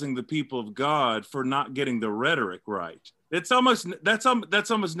criticizing the people of God for not getting the rhetoric right. That's almost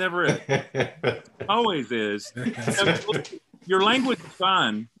never it. Always is. Your language is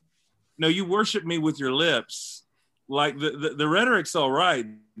fine. No, you worship me with your lips. Like the rhetoric's all right.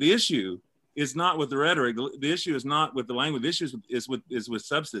 The issue is not with the rhetoric. The issue is not with the language. The issue is with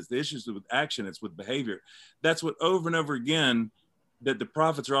substance. The issue is with action. It's with behavior. That's what over and over again that the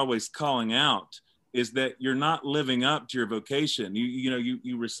prophets are always calling out, is that you're not living up to your vocation.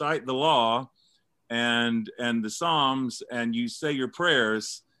 You recite the law and the Psalms, and you say your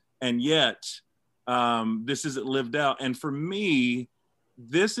prayers, and yet this isn't lived out. And for me,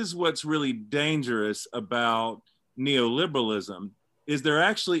 this is what's really dangerous about neoliberalism, is there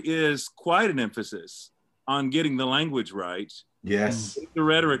actually is quite an emphasis on getting the language right. Yes. The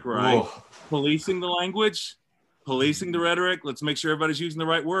rhetoric right. Whoa. Policing the language, policing the rhetoric. Let's make sure everybody's using the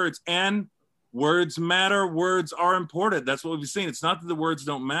right words. And words matter. Words are important. That's what we've seen. It's not that the words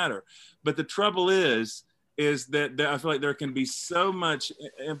don't matter. But the trouble is that I feel like there can be so much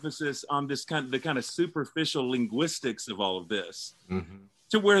emphasis on this the kind of superficial linguistics of all of this,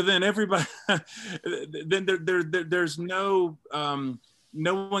 to where then everybody, then there's no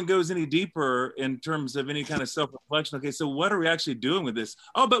one goes any deeper in terms of any kind of self-reflection. Okay, so what are we actually doing with this?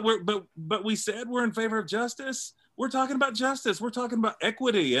 Oh, but we said we're in favor of justice. We're talking about justice. We're talking about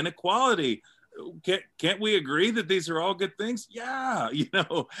equity and equality. Can't we agree that these are all good things? Yeah,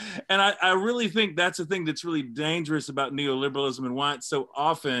 and I really think that's the thing that's really dangerous about neoliberalism and why it so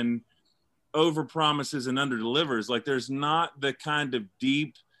often overpromises and underdelivers. Like there's not the kind of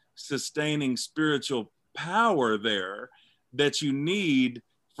deep, sustaining spiritual power there that you need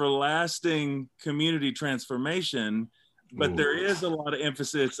for lasting community transformation, but there is a lot of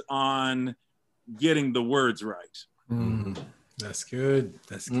emphasis on getting the words right. That's good.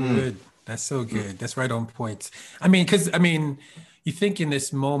 That's good. That's so good. That's right on point. Because you think in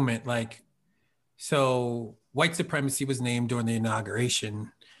this moment, like, so white supremacy was named during the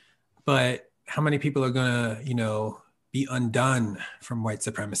inauguration, but how many people are gonna, be undone from white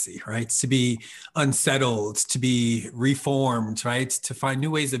supremacy, right? To be unsettled, to be reformed, right? To find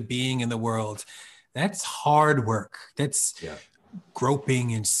new ways of being in the world. That's hard work. That's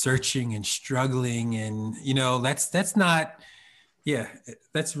groping and searching and struggling. And, that's not,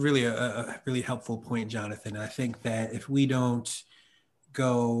 that's really a really helpful point, Jonathan. I think that if we don't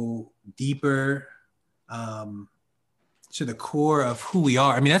go deeper to the core of who we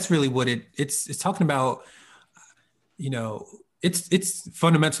are, I mean, that's really what it's talking about. It's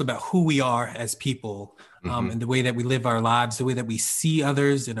fundamental about who we are as people, and the way that we live our lives, the way that we see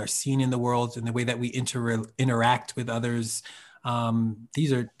others and are seen in the world, and the way that we interact with others.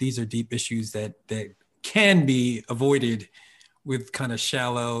 These are deep issues that can be avoided with kind of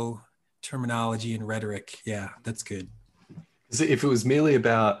shallow terminology and rhetoric. Yeah, that's good. If it was merely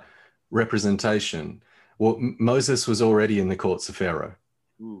about representation, well, Moses was already in the courts of Pharaoh.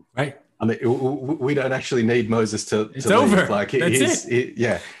 Right. I mean, we don't actually need Moses to it's leave. Over. Like, That's it.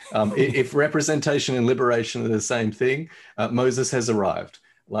 If representation and liberation are the same thing, Moses has arrived.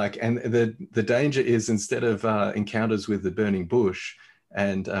 Like, and the danger is, instead of encounters with the burning bush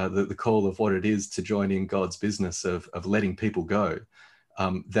and the call of what it is to join in God's business of letting people go,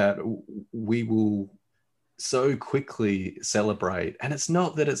 that we will so quickly celebrate. And it's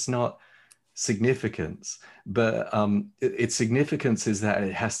not that it's not significance, but its significance is that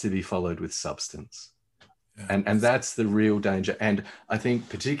it has to be followed with substance. And that's the real danger. And I think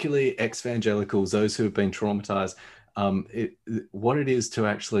particularly ex-evangelicals, those who have been traumatized, what it is to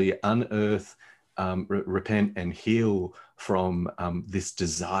actually unearth, repent and heal from this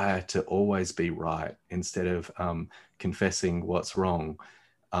desire to always be right instead of confessing what's wrong.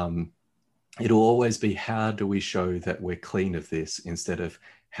 It'll always be, how do we show that we're clean of this, instead of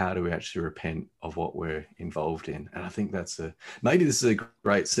how do we actually repent of what we're involved in? And I think maybe this is a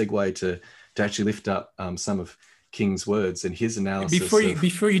great segue to actually lift up some of King's words and his analysis.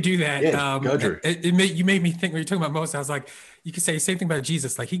 Before you do that, go, Drew. You made me think, when you're talking about Moses, I was like, you could say the same thing about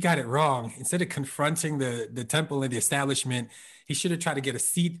Jesus. Like, he got it wrong. Instead of confronting the temple and the establishment, he should have tried to get a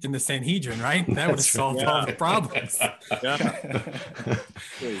seat in the Sanhedrin, right? That would have solved all the problems.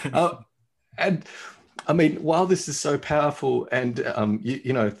 And I mean, while this is so powerful, and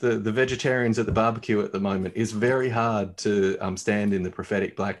the vegetarians at the barbecue at the moment, is very hard to stand in the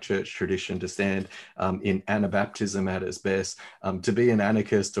prophetic Black church tradition, to stand in Anabaptism at its best, to be an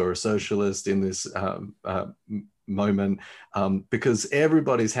anarchist or a socialist in this moment, because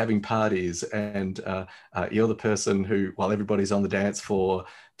everybody's having parties, and you're the person who, while everybody's on the dance floor,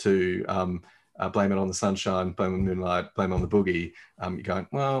 to blame it on the sunshine, blame on the moonlight, blame on the boogie. You're going,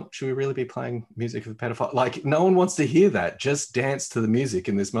 well, should we really be playing music of a pedophile? Like, no one wants to hear that. Just dance to the music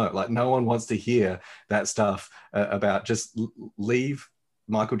in this moment. Like, no one wants to hear that stuff about, just leave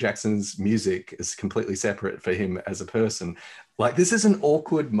Michael Jackson's music is completely separate for him as a person. Like, this is an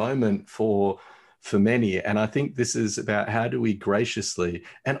awkward moment for many. And I think this is about, how do we graciously,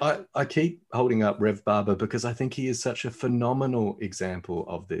 and I keep holding up Rev Barber because I think he is such a phenomenal example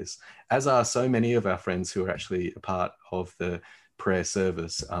of this, as are so many of our friends who are actually a part of the prayer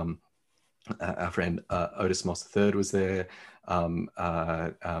service. Our friend Otis Moss III was there.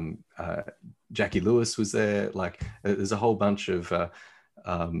 Jackie Lewis was there. Like, there's a whole bunch of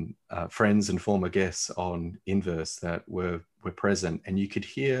friends and former guests on Inverse that were present, and you could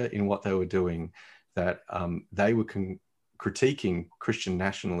hear in what they were doing that they were critiquing Christian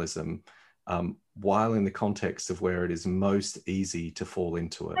nationalism while in the context of where it is most easy to fall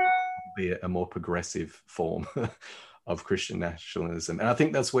into it, be a more progressive form of Christian nationalism. And I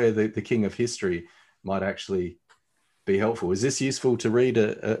think that's where the King of History might actually be helpful. Is this useful to read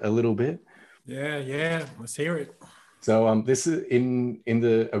a little bit? Yeah, let's hear it. So this is in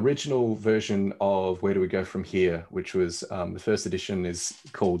the original version of Where Do We Go From Here, which was the first edition, is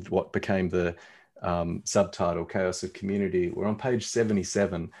called, what became the subtitle, Chaos of Community. We're on page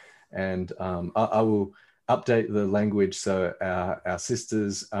 77, and I will update the language so our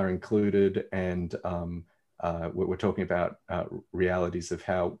sisters are included, and we're talking about realities of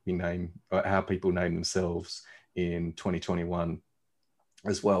how people name themselves in 2021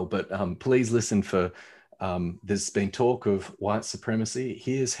 as well. But please listen for. There's been talk of white supremacy.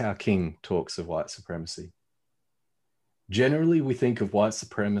 Here's how King talks of white supremacy. Generally, we think of white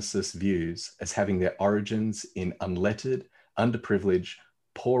supremacist views as having their origins in unlettered, underprivileged,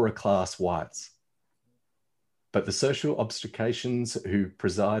 poorer class whites. But the social obstetricians who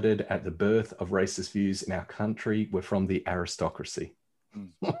presided at the birth of racist views in our country were from the aristocracy.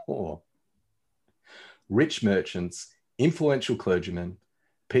 Rich merchants, influential clergymen,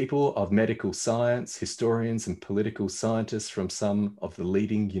 people of medical science, historians and political scientists from some of the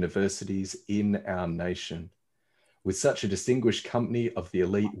leading universities in our nation. With such a distinguished company of the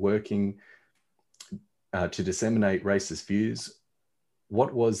elite working to disseminate racist views,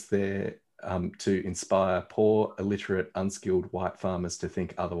 what was there to inspire poor, illiterate, unskilled white farmers to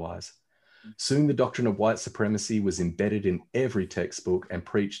think otherwise? Soon the doctrine of white supremacy was embedded in every textbook and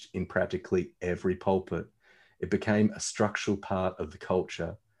preached in practically every pulpit. It became a structural part of the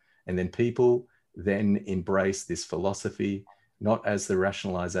culture. And then people then embraced this philosophy, not as the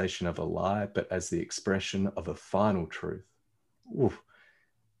rationalization of a lie, but as the expression of a final truth. Oof.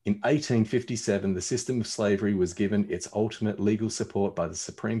 In 1857, the system of slavery was given its ultimate legal support by the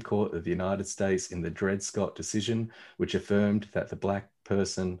Supreme Court of the United States in the Dred Scott decision, which affirmed that the black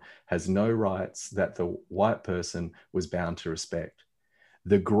person has no rights that the white person was bound to respect.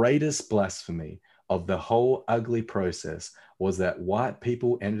 The greatest blasphemy of the whole ugly process was that white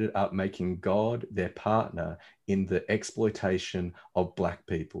people ended up making God their partner in the exploitation of black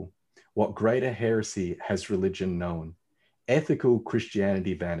people. What greater heresy has religion known? Ethical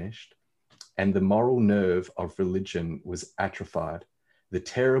Christianity vanished, and the moral nerve of religion was atrophied. The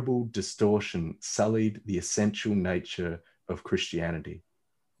terrible distortion sullied the essential nature of Christianity.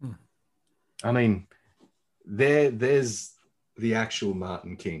 I mean, there's the actual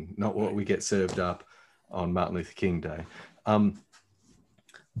Martin King, not what we get served up on Martin Luther King Day.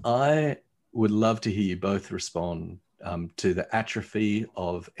 I would love to hear you both respond to the atrophy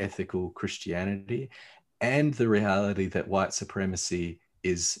of ethical Christianity and the reality that white supremacy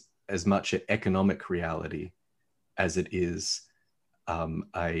is as much an economic reality as it is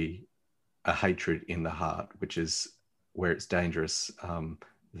a hatred in the heart, which is where it's dangerous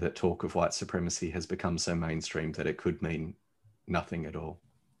that talk of white supremacy has become so mainstream that it could mean nothing at all.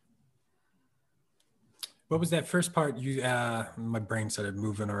 What was that first part? You, my brain started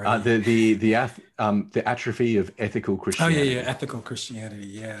moving already. The atrophy of ethical Christianity. Oh yeah, ethical Christianity.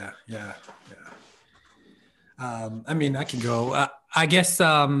 Yeah. I mean, I can go. I guess.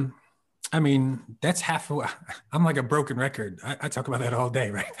 I mean, that's half. I'm like a broken record. I talk about that all day,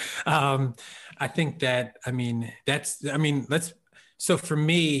 right? I think that. I mean, that's. I mean, let's. So for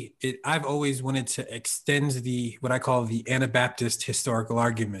me, I've always wanted to extend what I call the Anabaptist historical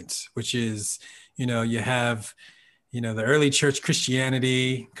argument, which is, you have, the early church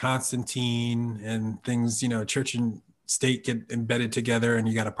Christianity, Constantine, and things. Church and state get embedded together, and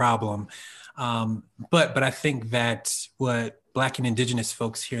you got a problem. But I think that what Black and Indigenous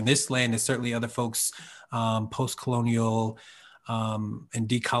folks here in this land, and certainly other folks post-colonial and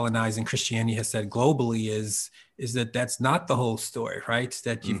decolonizing Christianity has said globally is that that's not the whole story, right?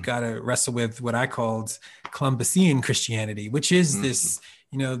 That you've got to wrestle with what I called Columbusine Christianity, which is this,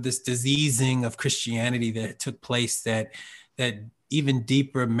 this diseasing of Christianity that took place that even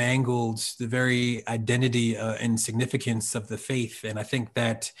deeper mangled the very identity and significance of the faith. And I think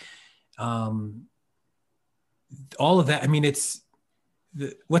that all of that, I mean,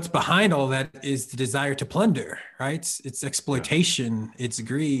 what's behind all that is the desire to plunder, right? It's exploitation, it's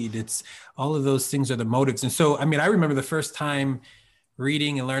greed, it's all of those things are the motives. And so, I mean, I remember the first time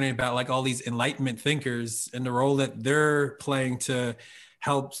reading and learning about like all these Enlightenment thinkers and the role that they're playing to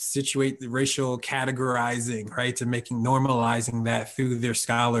help situate the racial categorizing, right? And normalizing that through their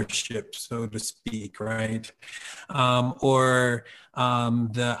scholarship, so to speak, right? Or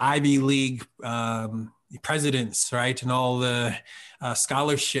the Ivy League presidents, right? And all the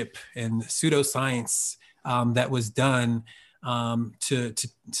scholarship and pseudoscience that was done so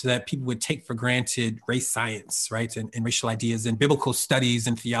that people would take for granted race science, right? And racial ideas and biblical studies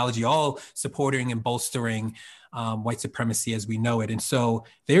and theology, all supporting and bolstering white supremacy as we know it. And so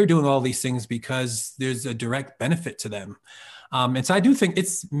they're doing all these things because there's a direct benefit to them. And so I do think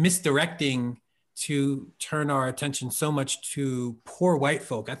it's misdirecting to turn our attention so much to poor white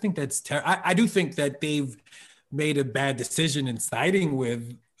folk. I think that's I do think that they've made a bad decision in siding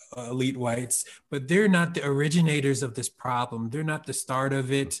with elite whites, but they're not the originators of this problem. They're not the start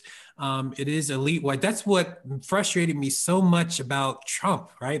of it. It is elite white. That's what frustrated me so much about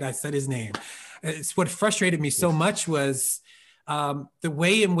Trump, right? I said his name. It's what frustrated me so much was the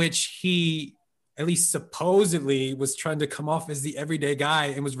way in which he, at least supposedly, was trying to come off as the everyday guy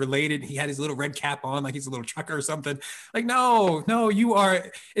and was related. He had his little red cap on, like he's a little trucker or something. Like, no, you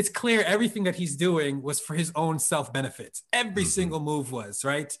are. It's clear everything that he's doing was for his own self-benefit. Every single move was,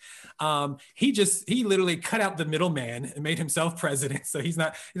 right? He literally cut out the middleman and made himself president. So he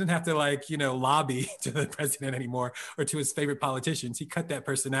doesn't have to lobby to the president anymore or to his favorite politicians. He cut that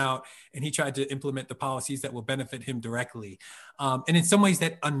person out and he tried to implement the policies that will benefit him directly. And in some ways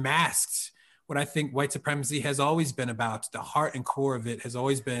that unmasked what I think white supremacy has always been about. The heart and core of it has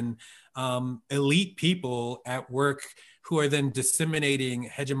always been elite people at work who are then disseminating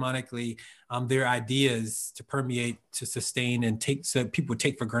hegemonically their ideas to permeate, to sustain, and take, so people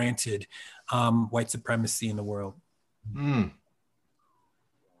take for granted white supremacy in the world. Mm.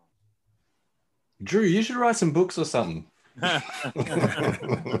 Drew, you should write some books or something.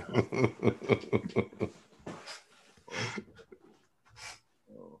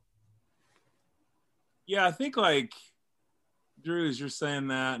 Yeah, I think like Drew, as you're saying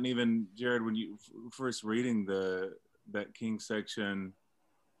that, and even Jared, when you first reading that King section,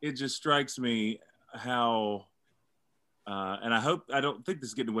 it just strikes me how, and I don't think this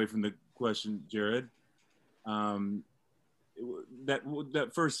is getting away from the question, Jared. What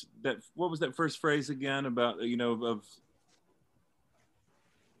was that first phrase again about,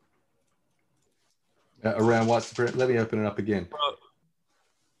 around white supremacy? Let me open it up again. Well,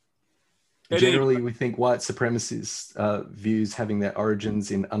 generally, we think white supremacists views having their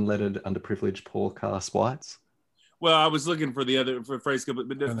origins in unlettered, underprivileged, poor caste whites. Well, I was looking for the other phrase,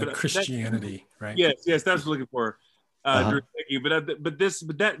 but Christianity, right? Yes, that's what I was looking for. Drew, thank you. But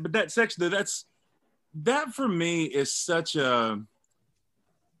that section, that for me is such a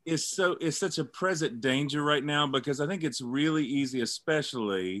present danger right now, because I think it's really easy,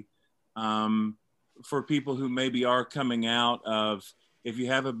 especially for people who maybe are coming out of, if you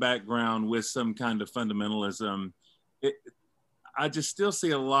have a background with some kind of fundamentalism, I just still see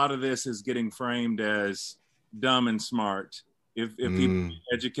a lot of this as getting framed as dumb and smart. If people are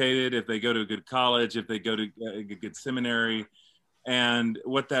educated, if they go to a good college, if they go to a good seminary, and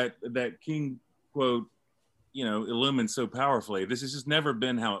what that King quote, illumines so powerfully. This has just never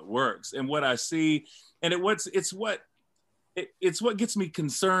been how it works. And what I see, and it's what gets me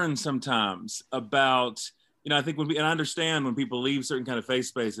concerned sometimes about, I think and I understand when people leave certain kind of faith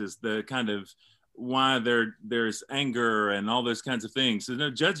spaces, the kind of why there's anger and all those kinds of things. There's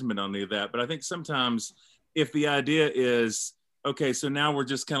no judgment on any of that. But I think sometimes if the idea is, okay, so now we're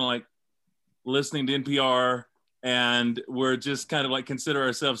just kind of like listening to NPR and we're just kind of like consider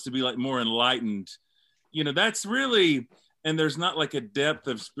ourselves to be like more enlightened, that's really, and there's not like a depth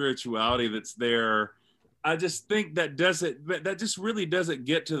of spirituality that's there. I just think that just really doesn't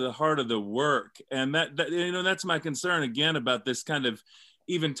get to the heart of the work. And that's my concern again about this kind of,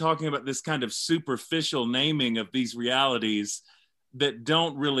 even talking about this kind of superficial naming of these realities that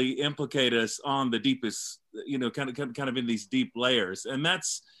don't really implicate us on the deepest, kind of in these deep layers. And I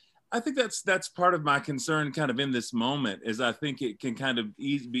think that's part of my concern kind of in this moment, is I think it can kind of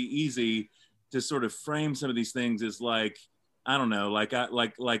be easy to sort of frame some of these things as like, I don't know, like I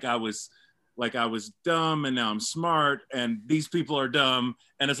was dumb and now I'm smart and these people are dumb.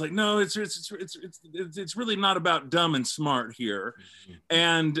 And it's like, no, it's really not about dumb and smart here.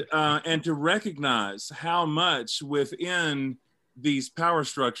 And to recognize how much within these power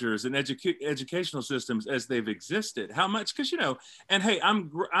structures and educational systems as they've existed, how much, because, and hey,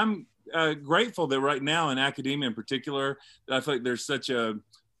 I'm grateful that right now in academia in particular, that I feel like there's such a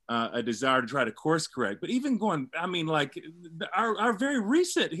desire to try to course correct. But even our very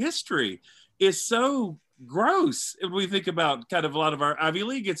recent history is so gross if we think about kind of a lot of our Ivy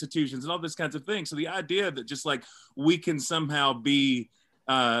League institutions and all these kinds of things. So the idea that just like we can somehow be,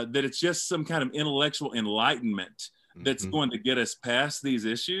 that it's just some kind of intellectual enlightenment that's going to get us past these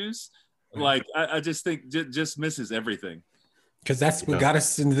issues, like I just think just misses everything. Because that's what got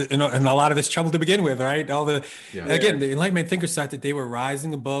us in a lot of this trouble to begin with, right? The Enlightenment thinkers thought that they were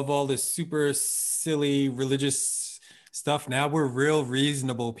rising above all this super silly religious stuff. Now we're real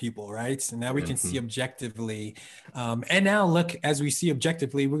reasonable people, right? And now we can see objectively. And now look, as we see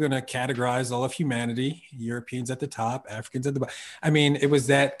objectively, we're going to categorize all of humanity, Europeans at the top, Africans at the bottom. I mean, it was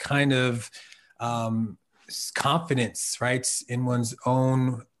that kind of confidence, right, in one's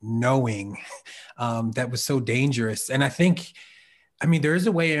own knowing that was so dangerous. And I think, there is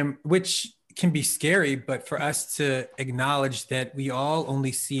a way in which can be scary, but for us to acknowledge that we all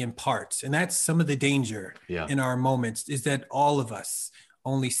only see in parts. And that's some of the danger in our moments, is that all of us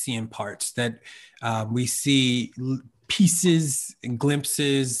only see in parts, that we see pieces and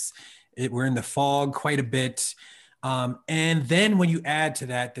glimpses. We're in the fog quite a bit. And then when you add to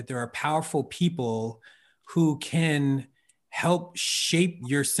that there are powerful people who can help shape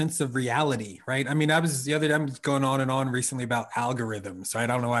your sense of reality, right? I'm going on and on recently about algorithms, right? I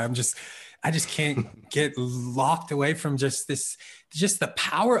don't know why I just can't get locked away from just the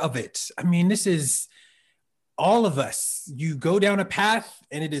power of it. This is all of us. You go down a path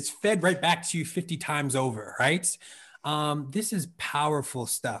and it is fed right back to you 50 times over, right? This is powerful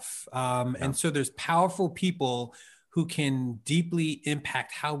stuff. And so there's powerful people who can deeply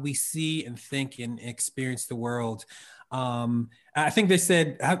impact how we see and think and experience the world. I think they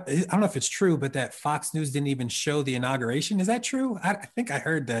said, I don't know if it's true, but that Fox News didn't even show the inauguration. Is that true? I think I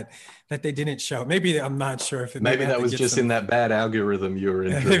heard that they didn't show. Maybe I'm not sure if it. Maybe that was just in that bad algorithm you were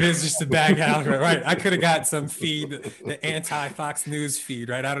in. Maybe it's just a bad algorithm, right? I could have got some feed, the anti-Fox News feed,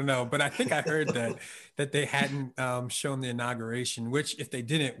 right? I don't know, but I think I heard that they hadn't shown the inauguration, which if they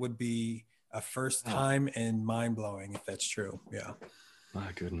didn't would be a first time and mind blowing if that's true. Yeah.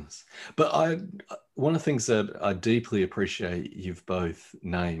 My goodness. But one of the things that I deeply appreciate you've both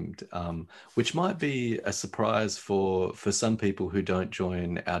named, which might be a surprise for some people who don't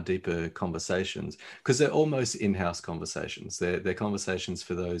join our deeper conversations, because they're almost in-house conversations. They're conversations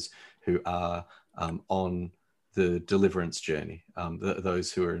for those who are on the deliverance journey,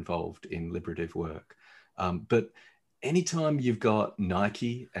 those who are involved in liberative work. But anytime you've got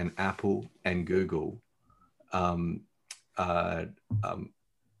Nike and Apple and Google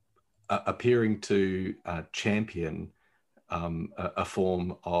appearing to champion a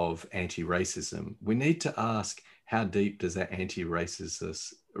form of anti-racism, we need to ask, how deep does that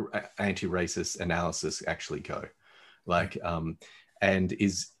anti-racist analysis actually go? Like, and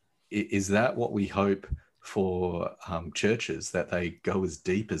is that what we hope for churches, that they go as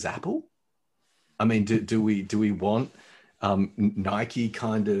deep as Apple? I mean, do we want Nike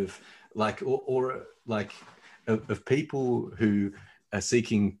kind of like, or like of people who are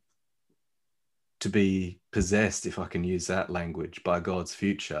seeking to be possessed, if I can use that language, by God's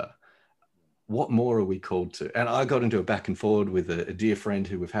future? What more are we called to? And I got into a back and forward with a dear friend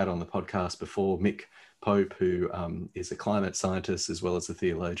who we've had on the podcast before, Mick Pope, who is a climate scientist as well as a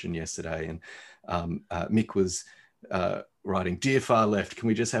theologian, yesterday. And Mick was writing, "Dear far left, can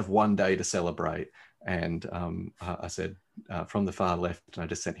we just have one day to celebrate?" And I said, from the far left, and I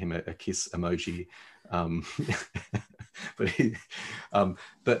just sent him a kiss emoji.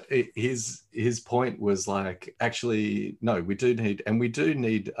 But his point was like, actually, no, we do need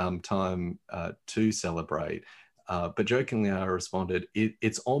time to celebrate. But jokingly, I responded,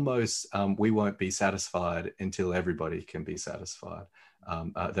 it's almost we won't be satisfied until everybody can be satisfied.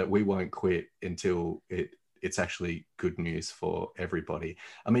 That we won't quit until it's actually good news for everybody.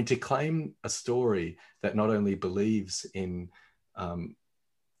 I mean, to claim a story that not only believes in the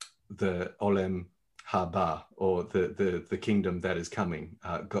Olam Haba, or the kingdom that is coming,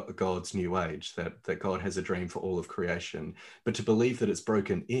 God's new age, that God has a dream for all of creation, but to believe that it's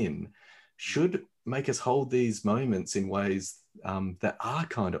broken in, should make us hold these moments in ways that are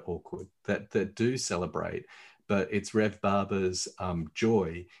kind of awkward, that do celebrate, but it's Rev Barber's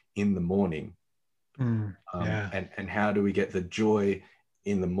joy in the morning. And how do we get the joy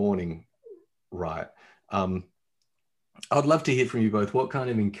in the morning right? I'd love to hear from you both. What kind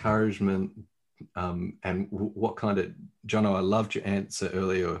of encouragement and what kind of, Jono, I loved your answer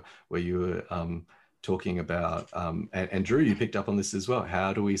earlier where you were talking about, and Drew, you picked up on this as well.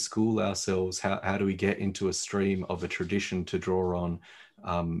 How do we school ourselves? How do we get into a stream of a tradition to draw on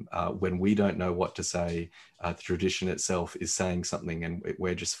when we don't know what to say? The tradition itself is saying something and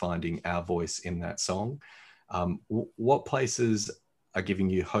we're just finding our voice in that song. What places are giving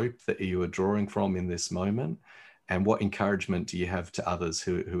you hope that you are drawing from in this moment? And what encouragement do you have to others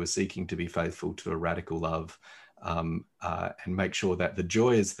who are seeking to be faithful to a radical love, and make sure that the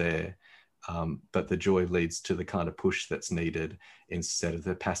joy is there, but the joy leads to the kind of push that's needed instead of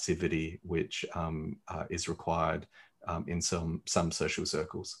the passivity which is required in some social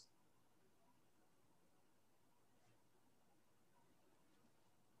circles?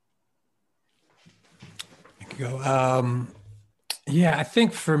 Go. Yeah, I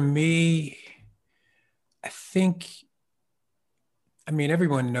think for me, I mean,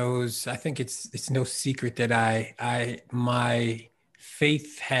 everyone knows, I think it's no secret that my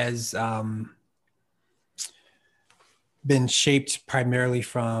faith has been shaped primarily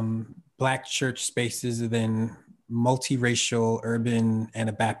from Black church spaces and then multiracial urban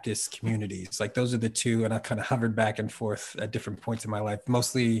Anabaptist communities. Like those are the two, and I kind of hovered back and forth at different points in my life,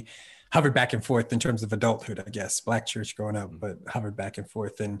 mostly hovered back and forth in terms of adulthood, I guess, Black church growing up, but hovered back and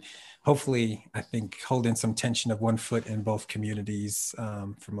forth. And hopefully, I think, holding some tension of one foot in both communities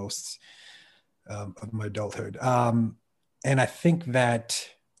for most of my adulthood. And I think that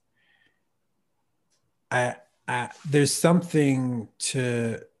there's something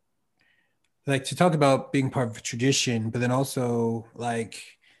to talk about being part of a tradition, but then also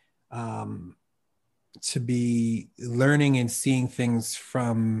to be learning and seeing things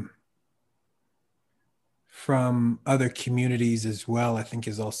from other communities as well, I think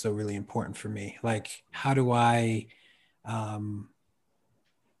is also really important for me. Like, how do I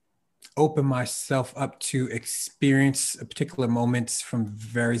open myself up to experience a particular moments from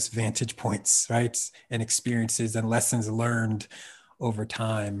various vantage points, right? And experiences and lessons learned over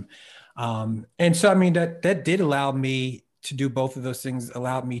time. And so, I mean, that did allow me to do both of those things,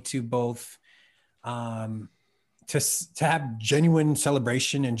 allowed me to both to have genuine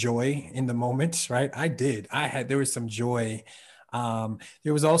celebration and joy in the moment, right? There was some joy.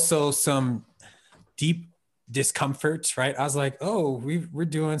 There was also some deep discomfort, right? I was like, oh, we're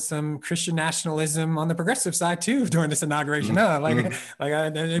doing some Christian nationalism on the progressive side too during this inauguration.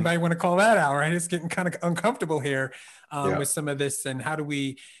 Anybody want to call that out, right? It's getting kind of uncomfortable here with some of this, and how do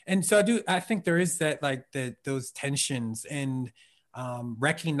we? And so I think there is that, like, those tensions, and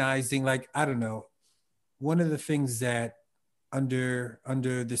recognizing, like, I don't know, one of the things that under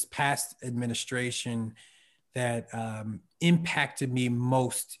this past administration that impacted me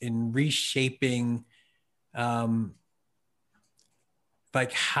most in reshaping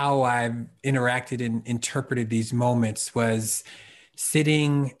like how I've interacted and interpreted these moments was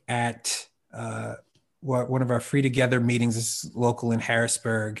sitting at one of our Free Together meetings, this is local in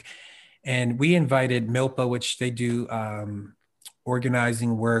Harrisburg, and we invited MILPA, which they do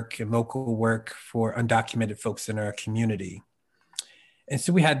organizing work and local work for undocumented folks in our community. And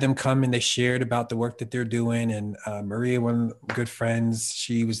so we had them come and they shared about the work that they're doing. And Maria, one of the good friends,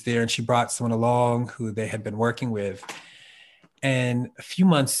 she was there and she brought someone along who they had been working with. And a few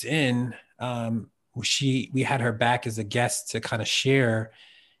months in, we had her back as a guest to kind of share.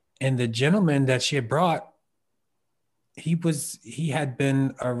 And the gentleman that she had brought, he had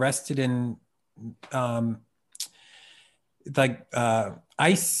been arrested and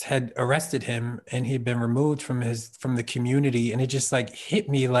ICE had arrested him, and he'd been removed from the community. And it just like hit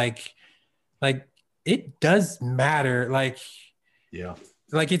me like it does matter. Like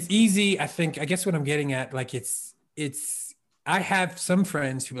it's easy. I guess what I'm getting at, like it's I have some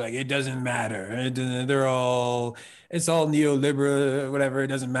friends who are like, it doesn't matter. It's all neoliberal, whatever. It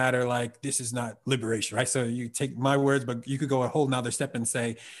doesn't matter. Like, this is not liberation, right? So you take my words, but you could go a whole nother step and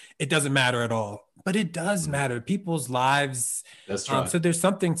say, it doesn't matter at all. But it does matter. People's lives. That's right. So there's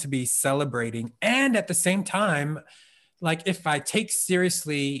something to be celebrating. And at the same time, like, if I take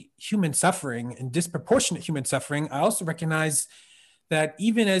seriously human suffering and disproportionate human suffering, I also recognize that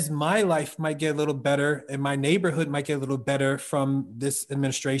even as my life might get a little better and my neighborhood might get a little better from this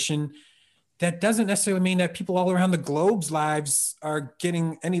administration, that doesn't necessarily mean that people all around the globe's lives are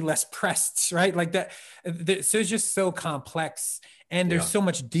getting any less pressed, right? Like that. So it's just so complex, and there's so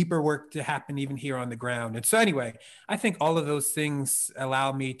much deeper work to happen even here on the ground. And so anyway, I think all of those things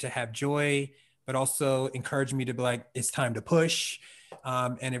allow me to have joy, but also encourage me to be like, it's time to push.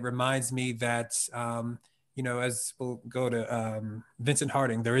 And it reminds me that, as we'll go to Vincent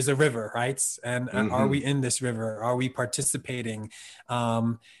Harding, there is a river, right? And are we in this river? Are we participating?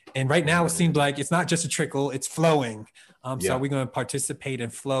 And right now it seems like it's not just a trickle, it's flowing. So are we going to participate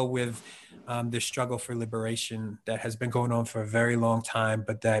and flow with this struggle for liberation that has been going on for a very long time,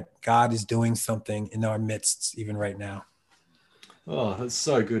 but that God is doing something in our midst even right now? Oh, that's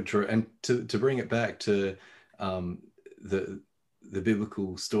so good, Drew. And to bring it back to the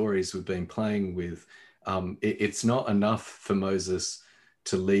biblical stories we've been playing with, it's not enough for Moses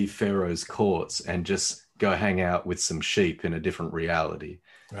to leave Pharaoh's courts and just go hang out with some sheep in a different reality.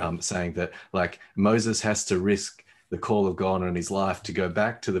 Right. Saying that, like, Moses has to risk the call of God on his life to go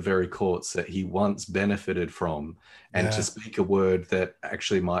back to the very courts that he once benefited from, and to speak a word that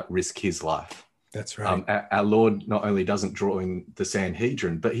actually might risk his life. That's right. Our Lord not only doesn't join the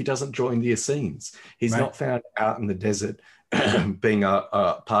Sanhedrin, but he doesn't join the Essenes. He's not found out in the desert being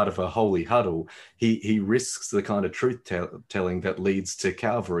a part of a holy huddle. He risks the kind of truth telling that leads to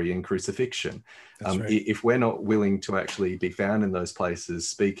Calvary and crucifixion. Right. If we're not willing to actually be found in those places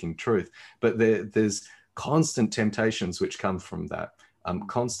speaking truth, but there's constant temptations which come from that.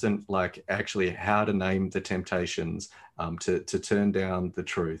 Constant, like, actually how to name the temptations, to turn down the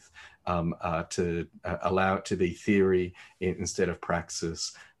truth, to allow it to be theory instead of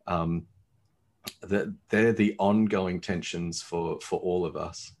praxis. They're the ongoing tensions for all of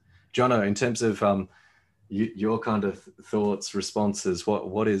us. Jono, in terms of your kind of thoughts, responses,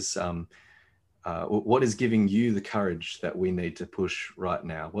 what is giving you the courage that we need to push right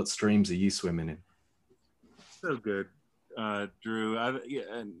now? What streams are you swimming in? So good, Drew.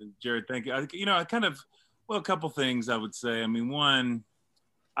 And Jared, thank you. A couple things I would say. I mean, one,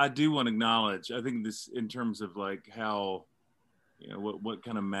 I do want to acknowledge, I think this in terms of like how, what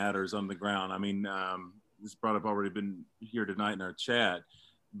kind of matters on the ground. I mean, this brought up already been here tonight in our chat,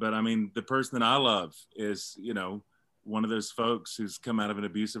 but I mean, the person that I love is, one of those folks who's come out of an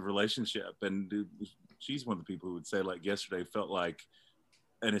abusive relationship, and she's one of the people who would say, like, yesterday felt like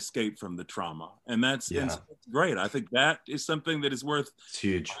an escape from the trauma. And that's Yeah. and it's great. I think that is something that is It's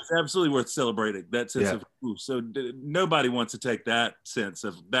huge. it's absolutely worth celebrating, that sense Yeah. of, ooh, so nobody wants to take that sense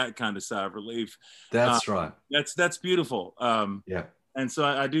of that kind of sigh of relief. That's right. That's beautiful. Yeah. And so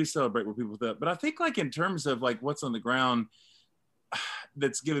I do celebrate with people with that. But I think like in terms of like what's on the ground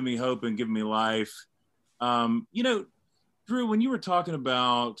that's giving me hope and giving me life, you know, Drew, when you were talking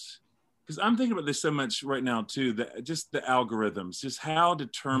about, because I'm thinking about this so much right now too, that just the algorithms, just how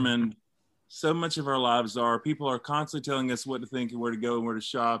determined so much of our lives are. People are constantly telling us what to think and where to go and where to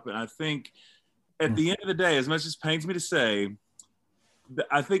shop. And I think at the end of the day, as much as it pains me to say,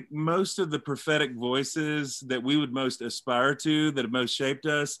 I think most of the prophetic voices that we would most aspire to, that have most shaped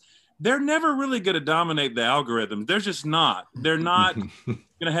us, they're never really going to dominate the algorithm. They're just not. They're not going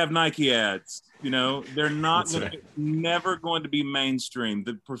to have Nike ads. You know, they're not never going to be mainstream.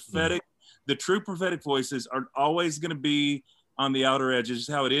 The prophetic, the true prophetic voices are always going to be on the outer edges.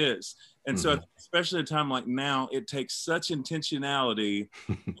 Just how it is. And so, especially at a time like now, it takes such intentionality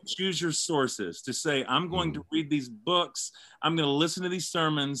to choose your sources, to say, I'm going to read these books, I'm going to listen to these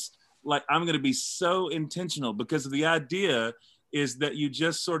sermons, like I'm going to be so intentional, because the idea is that you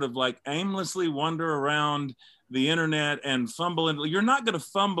just sort of like aimlessly wander around the internet and fumble in. You're not going to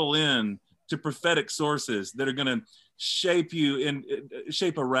fumble in to prophetic sources that are going to shape you and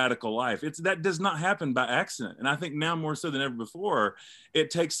shape a radical life. That does not happen by accident. And I think now more so than ever before,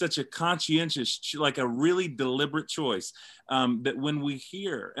 it takes such a conscientious, like a really deliberate choice, that when we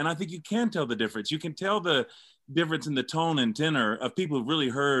hear, and I think you can tell the difference. You can tell the difference in the tone and tenor of people who've really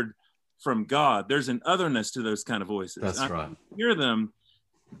heard from God. There's an otherness to those kind of voices. That's right. When we hear them,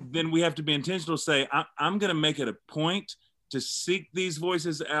 then we have to be intentional to say, I'm going to make it a point to seek these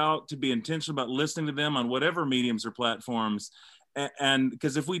voices out, to be intentional about listening to them on whatever mediums or platforms. And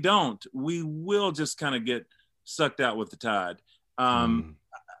because if we don't, we will just kind of get sucked out with the tide.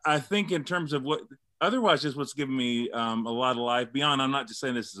 I think in terms of what, otherwise just what's given me a lot of life beyond, I'm not just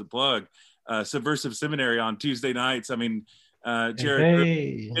saying this as a plug, Subversive Seminary on Tuesday nights. I mean,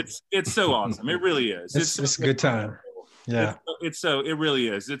 Jared, it's so awesome. It really is. It's a good time. Yeah. It really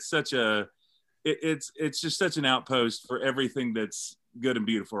is. It's such a, it's just such an outpost for everything that's good and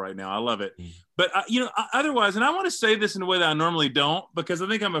beautiful right now. I love it. But you know, otherwise, and I want to say this in a way that I normally don't, because I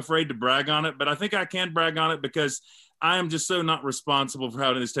think I'm afraid to brag on it, but I think I can brag on it because I am just so not responsible for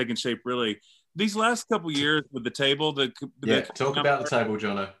how it has taken shape. Really, these last couple of years with the table, talk about the table,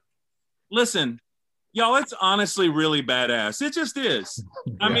 Jono. Listen, y'all, it's honestly really badass. It just is.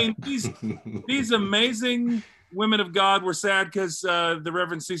 I mean, these amazing women of God were sad because the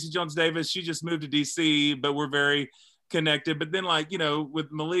Reverend Cece Jones Davis, she just moved to DC, but we're very connected. But then, like, you know,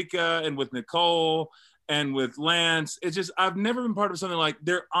 with Malika and with Nicole and with Lance, it's just, I've never been part of something like,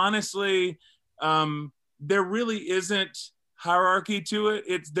 there honestly, there really isn't hierarchy to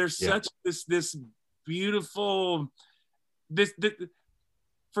it. There's such this beautiful,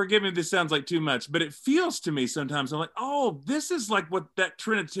 forgive me if this sounds like too much, but it feels to me sometimes, I'm like, oh, this is like what that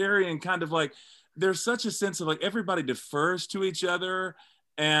Trinitarian kind of like, there's such a sense of like everybody defers to each other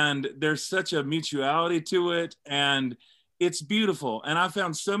and there's such a mutuality to it, and it's beautiful. And I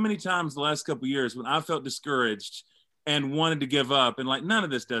found so many times the last couple of years when I felt discouraged and wanted to give up and like, none of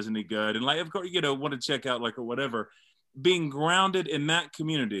this does any good. And like, of course, you know, want to check out like or whatever, being grounded in that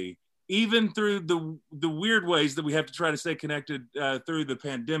community, even through the weird ways that we have to try to stay connected through the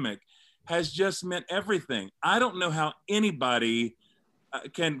pandemic, has just meant everything. I don't know how anybody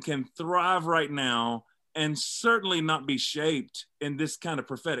can thrive right now and certainly not be shaped in this kind of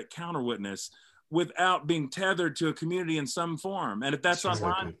prophetic counter witness without being tethered to a community in some form. And if that's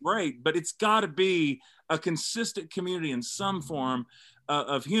online, great, but it's got to be a consistent community in some form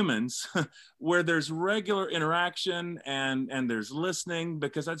of humans where there's regular interaction and there's listening.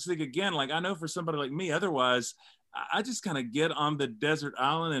 Because I just think, again, like I know for somebody like me, otherwise I just kind of get on the desert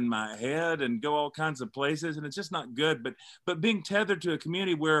island in my head and go all kinds of places, and it's just not good. But being tethered to a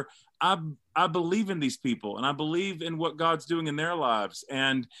community where I believe in these people and I believe in what God's doing in their lives.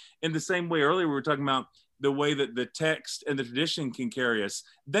 And in the same way, earlier we were talking about the way that the text and the tradition can carry us.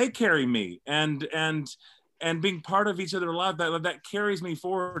 They carry me, and being part of each other's life, that carries me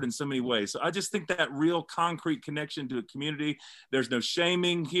forward in so many ways. So I just think that real concrete connection to a community, there's no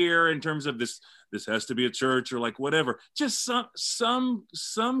shaming here in terms of this has to be a church or like whatever, just some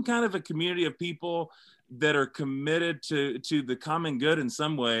kind of a community of people that are committed to the common good in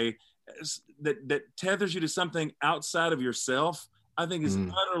some way, that tethers you to something outside of yourself, I think is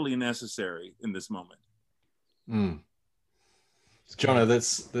utterly necessary in this moment. Jono,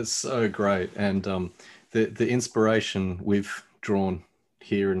 that's so great. And the inspiration we've drawn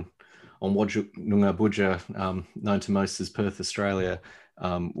here on Wajak Noongar Budja, known to most as Perth, Australia,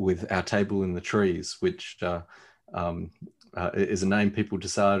 with Our Table in the Trees, which is a name people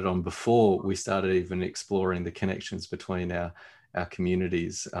decided on before we started even exploring the connections between our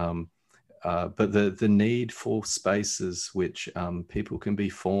communities. But the need for spaces which people can be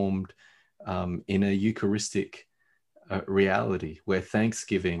formed in a Eucharistic reality, where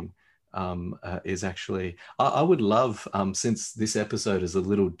Thanksgiving is actually, I would love, since this episode is a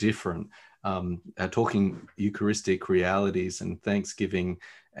little different, talking Eucharistic realities and Thanksgiving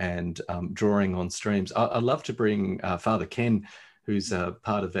and drawing on streams. I'd love to bring Father Ken, who's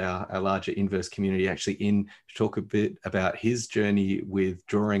part of our larger Inverse community, actually in to talk a bit about his journey with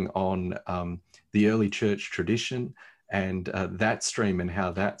drawing on the early church tradition and that stream, and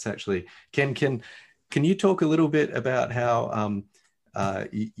how that's actually, Ken, can you talk a little bit about how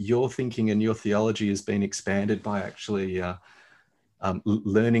your thinking and your theology has been expanded by actually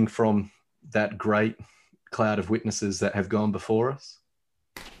learning from that great cloud of witnesses that have gone before us?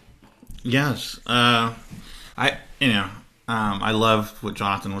 Yes. I love what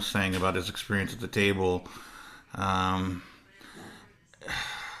Jonathan was saying about his experience at the table. I'll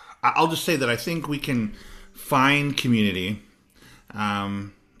just say that I think we can find community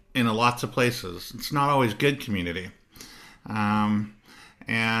in lots of places. It's not always good community. The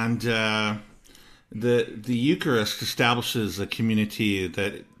Eucharist establishes a community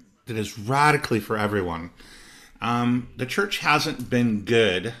that is radically for everyone. The church hasn't been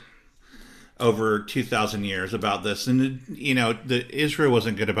good over 2,000 years about this, and Israel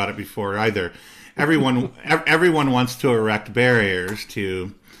wasn't good about it before either. Everyone wants to erect barriers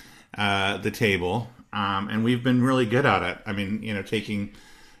to the table, and we've been really good at it. I mean, taking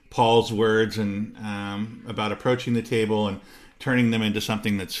Paul's words and about approaching the table and turning them into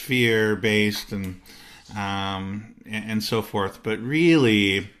something that's fear-based and so forth. But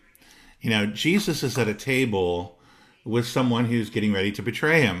really, Jesus is at a table with someone who's getting ready to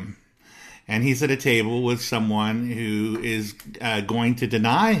betray him. And he's at a table with someone who is going to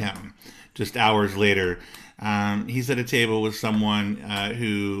deny him just hours later. He's at a table with someone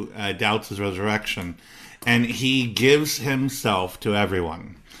who doubts his resurrection. And he gives himself to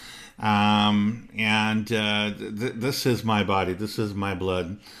everyone. This is my body. This is my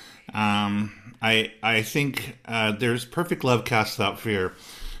blood. I think there's perfect love casts out fear.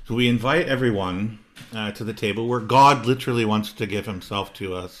 So we invite everyone to the table where God literally wants to give himself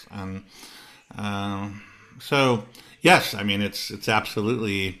to us. And so, yes, I mean, it's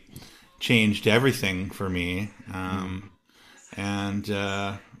absolutely changed everything for me. That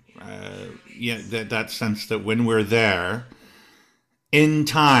sense that when we're there in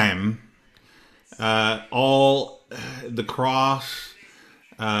time, all the cross,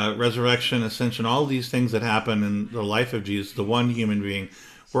 resurrection, ascension, all these things that happen in the life of Jesus, the one human being,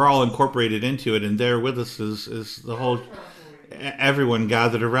 we're all incorporated into it, and there with us is the whole, everyone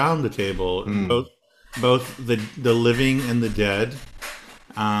gathered around the table, both the living and the dead.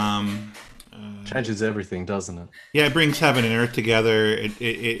 Changes everything, doesn't it? Yeah, it brings heaven and earth together.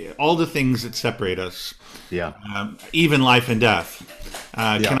 It all the things that separate us. Yeah. Even life and death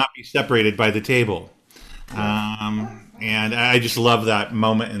cannot be separated by the table. And I just love that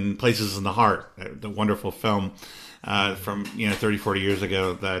moment in Places in the Heart, the wonderful film from 30, 40 years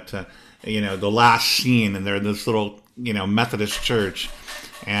ago, that the last scene, and they're in this little Methodist church,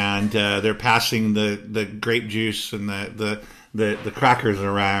 and they're passing the grape juice and the crackers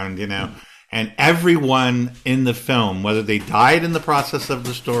around, and everyone in the film, whether they died in the process of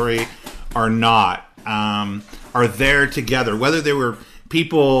the story or not, are there together, whether they were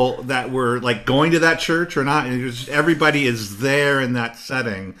people that were like going to that church or not. Everybody is there in that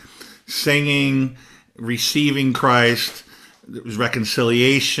setting, singing, receiving Christ.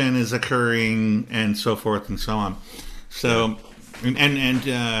 Reconciliation is occurring, and so forth and so on. So,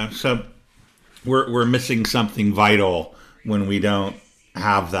 so we're missing something vital when we don't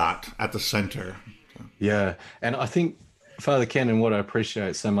have that at the center. Yeah, and I think, Father Ken, and what I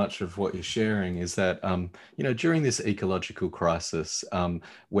appreciate so much of what you're sharing is that, during this ecological crisis,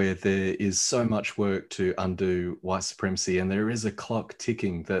 where there is so much work to undo white supremacy, and there is a clock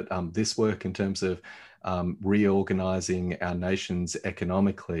ticking, that this work in terms of reorganizing our nations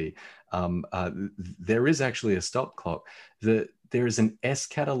economically, there is actually a stop clock. There is an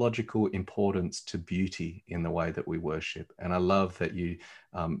eschatological importance to beauty in the way that we worship. And I love that you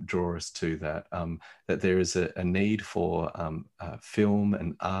draw us to that, that there is a need for film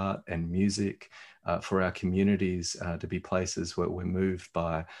and art and music for our communities to be places where we're moved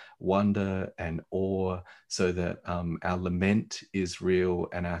by wonder and awe, so that our lament is real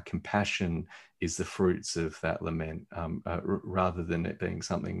and our compassion is the fruits of that lament, rather than it being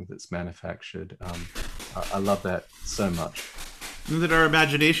something that's manufactured. I love that so much. and that our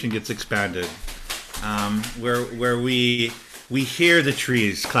imagination gets expanded, where we hear the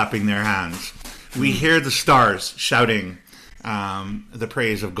trees clapping their hands, we hear the stars shouting the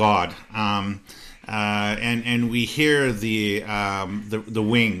praise of God, and we hear the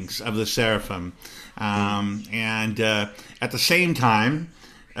wings of the seraphim, and at the same time,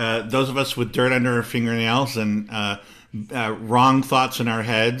 those of us with dirt under our fingernails and wrong thoughts in our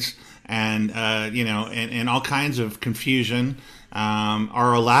heads, and and all kinds of confusion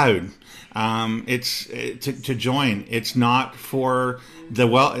are allowed. It's to join. It's not for the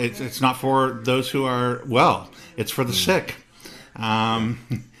well. It's not for those who are well. It's for the sick. That's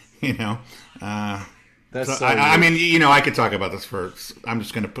so I mean, I could talk about this for. I'm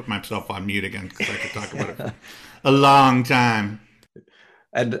just going to put myself on mute again because I could talk about it for a long time.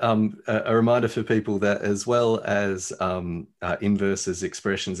 And a reminder for people that, as well as Inverse's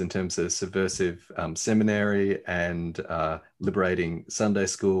expressions in terms of subversive seminary and liberating Sunday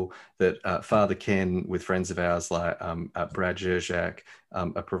school, that Father Ken, with friends of ours like Brad Jerzak,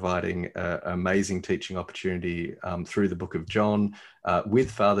 are providing an amazing teaching opportunity through the Book of John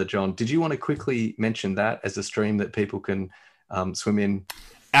with Father John. Did you want to quickly mention that as a stream that people can swim in?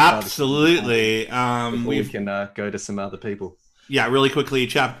 Absolutely. We can go to some other people. Yeah, really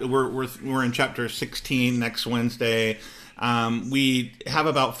quickly. We're in chapter 16 next Wednesday. We have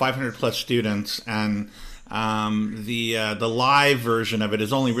about 500 plus students, and the live version of it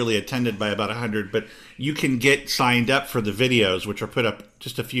is only really attended by about 100. But you can get signed up for the videos, which are put up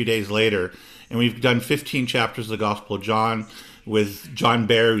just a few days later. And we've done 15 chapters of the Gospel of John with John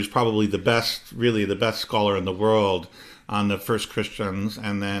Behr, who's probably the best scholar in the world on the first Christians,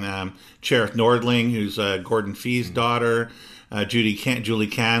 and then Cherith Nordling, who's Gordon Fee's daughter. Julie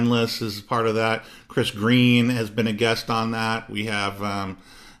Canlis is part of that. Chris Green has been a guest on that. We have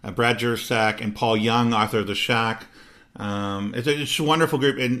Brad Jerzak and Paul Young, author of The Shack. It's a wonderful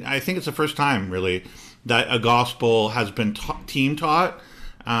group, and I think it's the first time, really, that a gospel has been team taught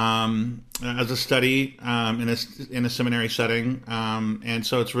as a study in a seminary setting, and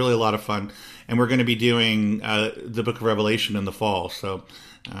so it's really a lot of fun. And we're going to be doing the Book of Revelation in the fall. So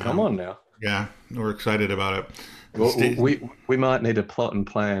come on now, yeah, we're excited about it. Well, we might need a plot and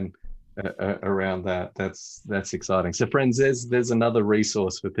plan around that. That's exciting. So, friends, there's another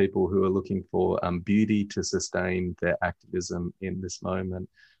resource for people who are looking for beauty to sustain their activism in this moment.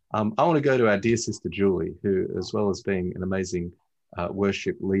 I want to go to our dear sister Julie, who, as well as being an amazing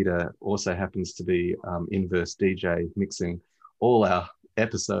worship leader, also happens to be Inverse DJ, mixing all our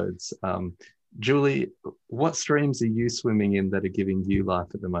episodes. Julie, what streams are you swimming in that are giving you life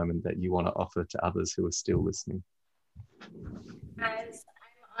at the moment that you want to offer to others who are still listening? Guys,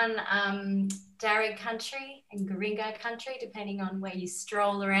 I'm on Darug country and Guringa country, depending on where you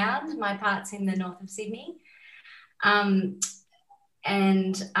stroll around. My part's in the north of Sydney.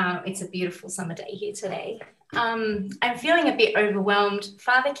 It's a beautiful summer day here today. I'm feeling a bit overwhelmed.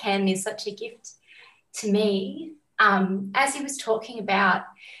 Father Ken is such a gift to me. As he was talking about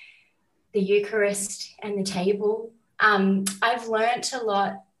the Eucharist and the table, I've learnt a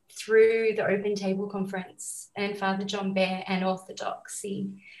lot through the Open Table Conference and Father John Behr and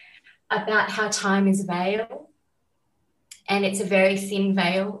Orthodoxy about how time is a veil, and it's a very thin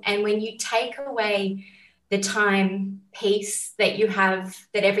veil. And when you take away the time piece that you have,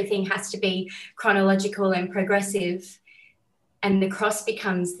 that everything has to be chronological and progressive, and the cross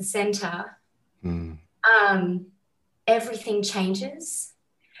becomes the center, everything changes.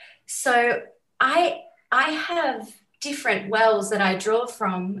 So I have different wells that I draw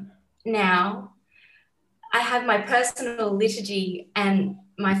from now. I have my personal liturgy, and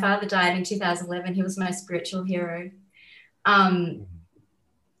my father died in 2011. He was my spiritual hero. And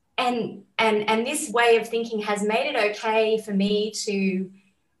this way of thinking has made it okay for me to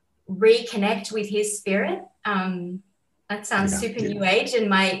reconnect with his spirit. That sounds super new age, and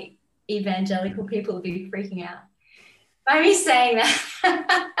my evangelical people will be freaking out by me saying that.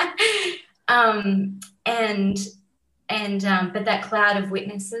 But that cloud of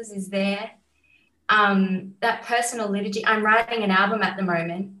witnesses is there. That personal liturgy. I'm writing an album at the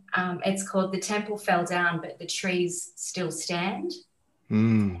moment. It's called The Temple Fell Down, but the Trees Still Stand.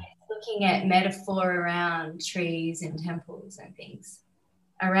 Looking at metaphor around trees and temples and things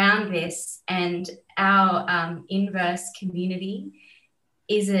around this. And our Inverse community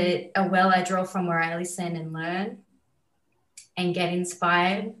is a well I draw from, where I listen and learn and get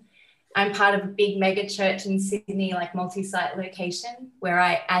inspired. I'm part of a big mega church in Sydney, like multi-site location, where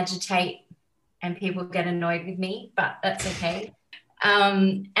I agitate and people get annoyed with me, but that's okay.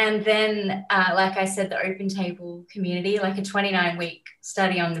 And then, like I said, the Open Table community, like a 29-week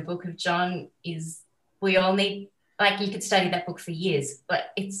study on the Book of John, is we all need like you could study that book for years,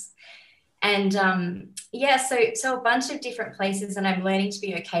 but so a bunch of different places, and I'm learning to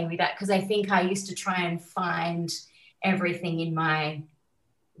be okay with that, because I think I used to try and find everything in my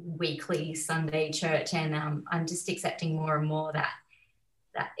weekly Sunday church, and I'm just accepting more and more that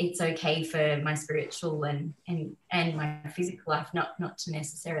it's okay for my spiritual and my physical life not to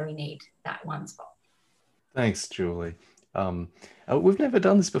necessarily need that one spot. Thanks, Julie. We've never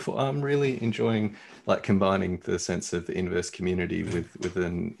done this before. I'm really enjoying like combining the sense of the Inverse community with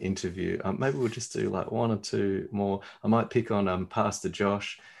an interview. Maybe we'll just do like one or two more. I might pick on Pastor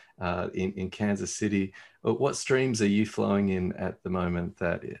Josh in Kansas City. What streams are you flowing in at the moment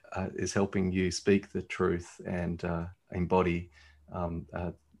that is helping you speak the truth and embody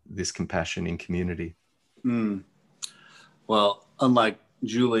this compassion in community? Well, unlike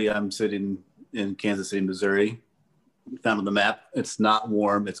Julie, I'm sitting in Kansas City, Missouri. Found on the map. It's not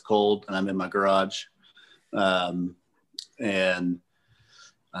warm, it's cold, and I'm in my garage. I'm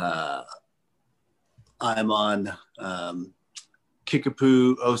on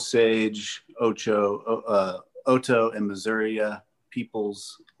Kickapoo, Osage, Ocho, Oto, and Missouri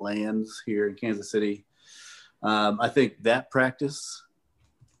people's lands here in Kansas City. I think that practice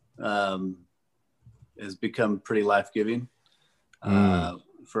has become pretty life-giving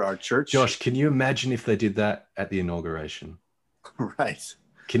for our church. Josh, can you imagine if they did that at the inauguration? Right.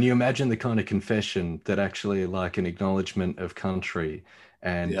 Can you imagine the kind of confession that actually like an acknowledgement of country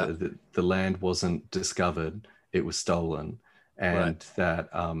and the land wasn't discovered, it was stolen, and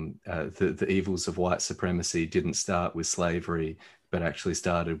that the evils of white supremacy didn't start with slavery, but actually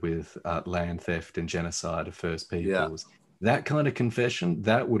started with land theft and genocide of First Peoples. That kind of confession,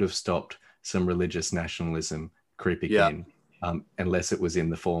 that would have stopped some religious nationalism creeping in, unless it was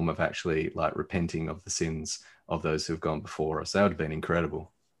in the form of actually like repenting of the sins of those who've gone before us. That would have been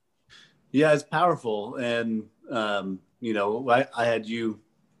incredible. Yeah, it's powerful. And, I had you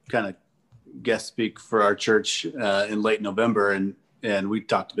kind of guest speak for our church in late November, and we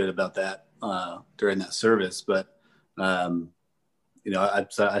talked a bit about that during that service. But, I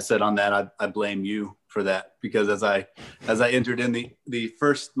said on that, I blame you for that, because as I entered in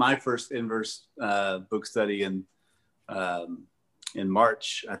my first Inverse book study in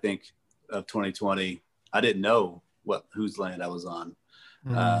March, I think, of 2020, I didn't know whose land I was on.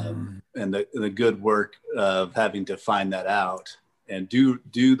 And the good work of having to find that out and do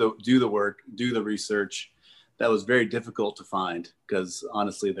the work, do the research, that was very difficult to find, because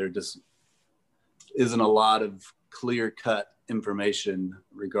honestly, there just isn't a lot of clear-cut information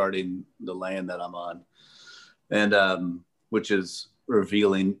regarding the land that I'm on, and which is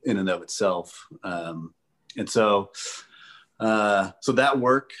revealing in and of itself. And so that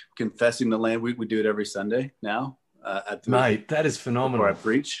work, confessing the land, we do it every Sunday now. Mate, that is phenomenal. Before I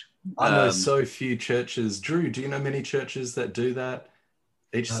preach. I know so few churches. Drew, do you know many churches that do that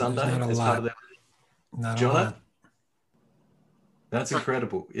each Sunday? Not a lot. Not a lot. That's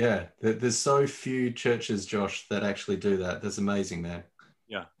incredible. Yeah, there's so few churches, Josh, that actually do that. That's amazing, man.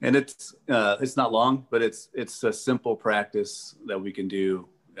 Yeah, and it's not long, but it's a simple practice that we can do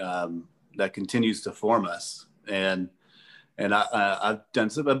that continues to form us. And I've done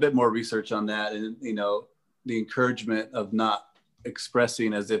a bit more research on that, and the encouragement of not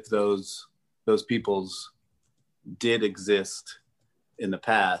expressing as if those peoples did exist in the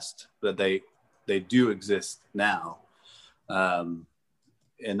past, but they do exist now. And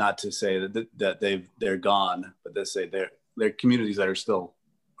not to say that they're gone, but to say they're communities that are still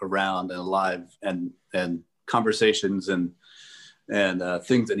around and alive, and conversations and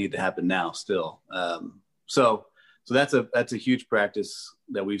things that need to happen now still. So that's a huge practice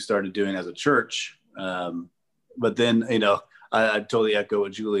that we've started doing as a church. But then, I totally echo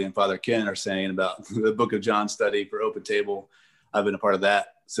what Julie and Father Ken are saying about the Book of John study for Open Table. I've been a part of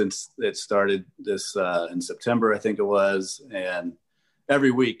that since it started this in September, I think it was. And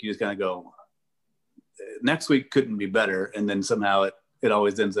every week you just kind of go, next week couldn't be better. And then somehow it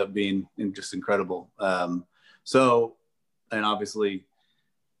always ends up being just incredible. And obviously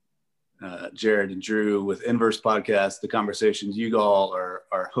Jared and Drew with Inverse Podcast, the conversations you all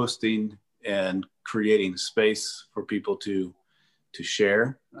are hosting and creating space for people to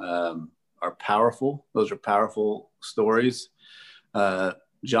share are powerful. Those are powerful stories.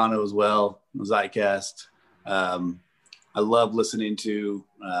 Jono as well, Zeitcast. I love listening to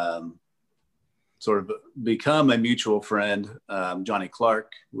sort of become a mutual friend, Johnny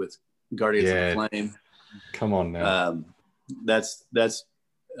Clark with Guardians of the Flame. Come on now. That's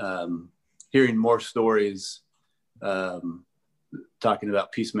hearing more stories talking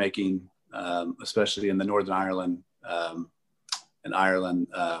about peacemaking, especially in the Northern Ireland and Ireland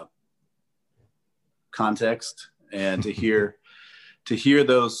context, and to hear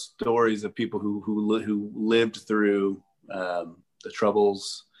those stories of people who lived through the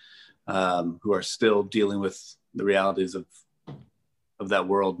troubles, who are still dealing with the realities of that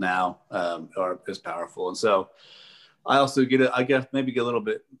world now, is powerful. And so I also get a little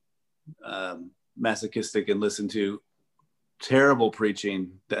bit masochistic and listen to terrible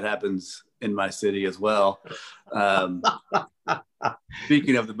preaching that happens in my city as well.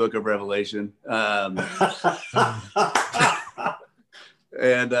 Speaking of the book of Revelation, and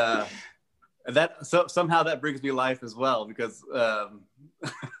that somehow that brings me life as well, because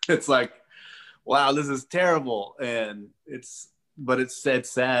it's like, wow, this is terrible, and it's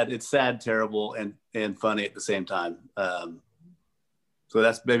sad, terrible, and funny at the same time. So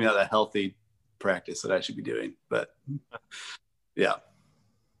that's maybe not a healthy practice that I should be doing, but yeah.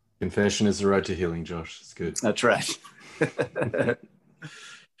 Confession is the road to healing, Josh. It's good. That's right.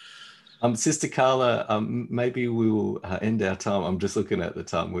 Sister Carla, maybe we will end our time. I'm just looking at the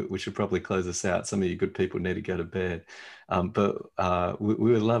time. We should probably close this out. Some of you good people need to go to bed. But we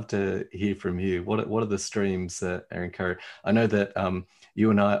would love to hear from you. What are the streams that are encouraged? I know that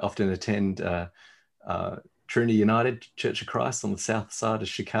you and I often attend Trinity United Church of Christ on the south side of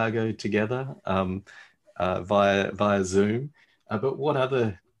Chicago together via Zoom. But what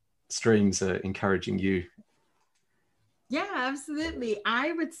other streams are encouraging you? Yeah, absolutely.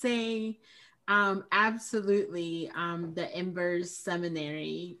 I would say absolutely the Embers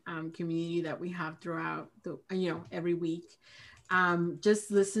Seminary community that we have throughout every week.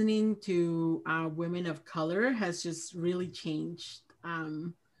 Just listening to women of color has just really changed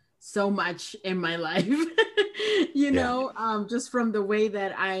so much in my life. Just from the way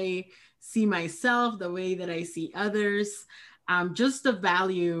that I see myself, the way that I see others, just the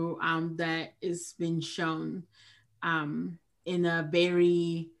value that is being shown in a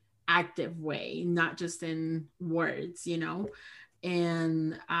very active way, not just in words,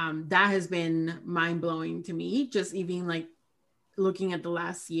 and that has been mind-blowing to me. Just even like looking at the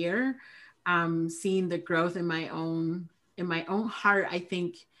last year, seeing the growth in my own heart. I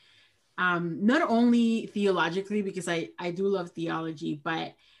think not only theologically, because I do love theology,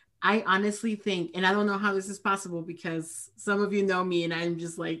 but I honestly think, and I don't know how this is possible because some of you know me and I'm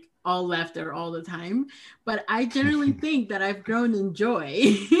just like all left there all the time, but I generally think that I've grown in joy,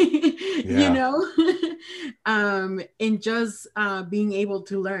 in just being able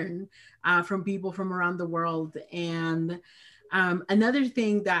to learn from people from around the world. And another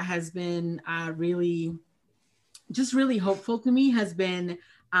thing that has been really hopeful to me has been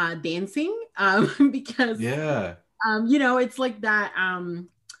dancing, because it's like that.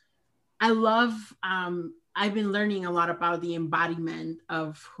 I love, I've been learning a lot about the embodiment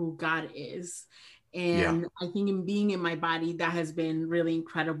of who God is. And I think in being in my body, that has been really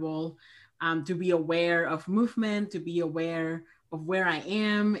incredible, to be aware of movement, to be aware of where I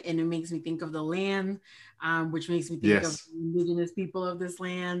am. And it makes me think of the land, which makes me think of the indigenous people of this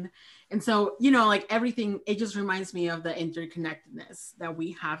land. And so, like everything, it just reminds me of the interconnectedness that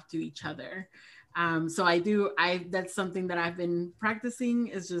we have to each other. So that's something that I've been practicing,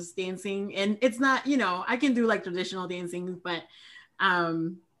 is just dancing. And it's not, I can do like traditional dancing, but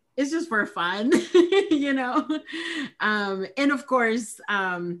it's just for fun, and of course,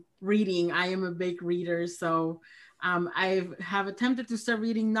 reading. I am a big reader. So I have attempted to start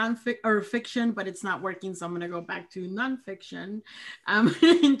reading fiction, but it's not working. So I'm going to go back to nonfiction,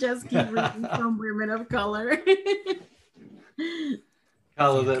 and just keep reading from women of color.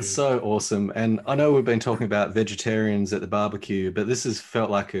 Carla, that's so awesome. And I know we've been talking about vegetarians at the barbecue, but this has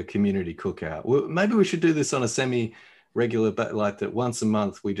felt like a community cookout. Maybe we should do this on a semi-regular, but like that once a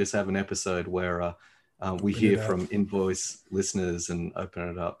month, we just have an episode where we hear from invoice listeners and open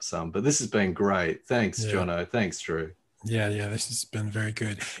it up some. But this has been great. Thanks, Jono. Thanks, Drew. Yeah, this has been very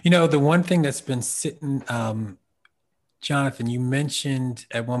good. The one thing that's been sitting, Jonathan, you mentioned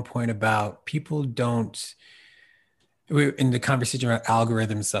at one point about people don't, in the conversation about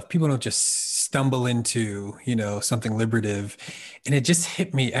algorithm and stuff, people don't just stumble into, something liberative. And it just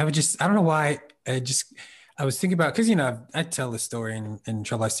hit me. I don't know why. I was thinking about, because, I tell the story in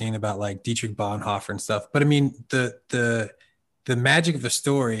Trouble I've Seen about like Dietrich Bonhoeffer and stuff. But I mean, the magic of the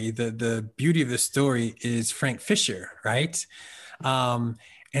story, the beauty of the story is Frank Fisher, right?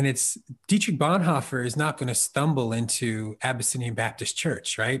 And it's Dietrich Bonhoeffer is not going to stumble into Abyssinian Baptist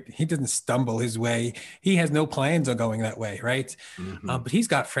Church, right? He doesn't stumble his way. He has no plans on going that way, right? Mm-hmm. But he's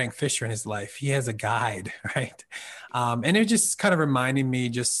got Frank Fisher in his life. He has a guide, right? And it just kind of reminding me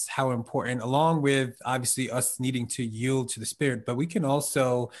just how important, along with obviously us needing to yield to the Spirit, but we can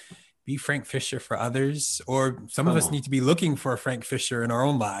also be Frank Fisher for others, or some of us need to be looking for a Frank Fisher in our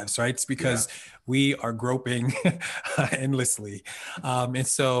own lives, right? It's because we are groping endlessly. And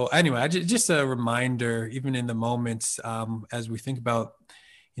so anyway, just a reminder, even in the moments, as we think about,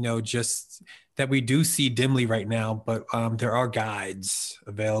 just that we do see dimly right now, but there are guides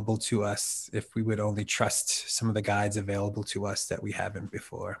available to us if we would only trust some of the guides available to us that we haven't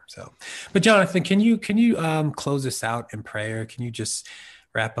before. So, but Jonathan, can you close us out in prayer? Can you just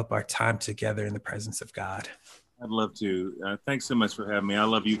wrap up our time together in the presence of God? I'd love to. Thanks so much for having me. I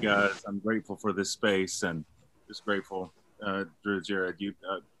love you guys. I'm grateful for this space, and just grateful, Drew, Jared. You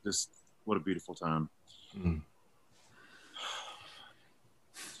just what a beautiful time. Mm.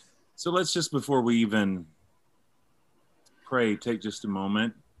 So let's just, before we even pray, take just a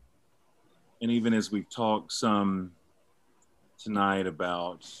moment. And even as we've talked some tonight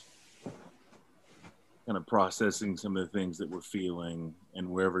about kind of processing some of the things that we're feeling, and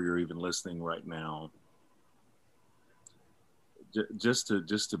wherever you're even listening right now, just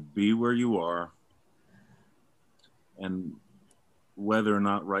to be where you are, and whether or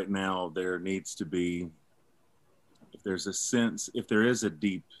not right now there needs to be, if there's a sense, if there is a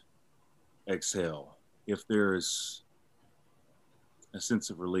deep exhale, if there's a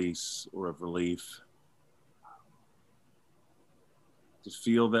sense of release or of relief, to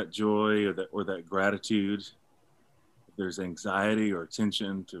feel that joy or that gratitude. If there's anxiety or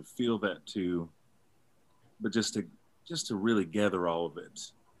tension, to feel that too, but just to really gather all of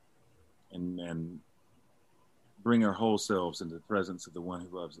it and bring our whole selves into the presence of the one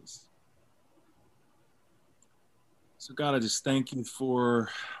who loves us. So God, I just thank you for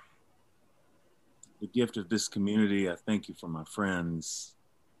the gift of this community. I thank you for my friends.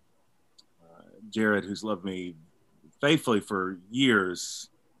 Jared, who's loved me faithfully for years.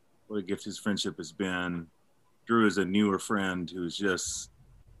 What a gift his friendship has been. Drew is a newer friend who's just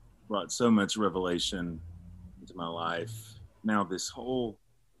brought so much revelation into my life. Now this whole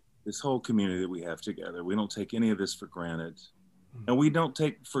community that we have together, we don't take any of this for granted. And we don't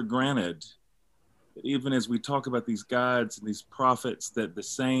take for granted that even as we talk about these guides and these prophets, that the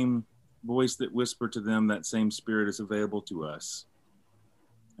same voice that whispered to them, that same spirit is available to us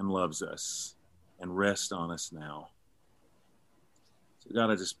and loves us and rests on us now. So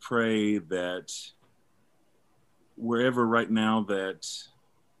God, I just pray that wherever right now that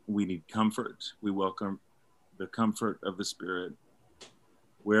we need comfort, we welcome the comfort of the Spirit.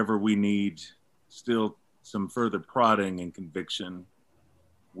 Wherever we need still some further prodding and conviction,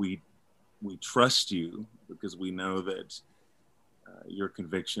 we trust you, because we know that your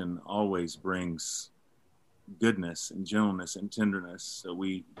conviction always brings goodness and gentleness and tenderness. So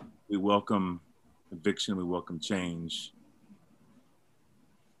we welcome conviction, we welcome change.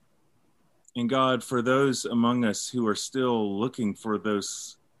 And God, for those among us who are still looking for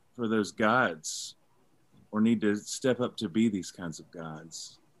those guides, or need to step up to be these kinds of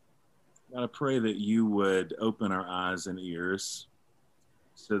guides, God, I pray that you would open our eyes and ears,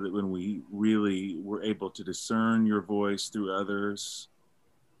 so that when we really were able to discern your voice through others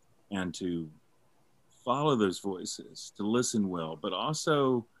and to follow those voices, to listen well, but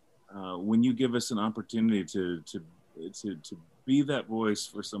also when you give us an opportunity to be that voice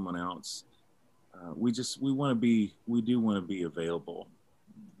for someone else, we do want to be available.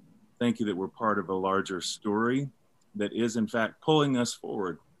 Thank you that we're part of a larger story that is in fact pulling us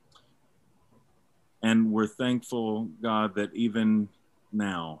forward. And we're thankful, God, that even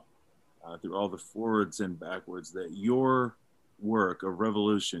now, through all the forwards and backwards, that your work of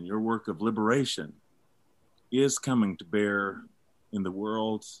revolution, your work of liberation is coming to bear in the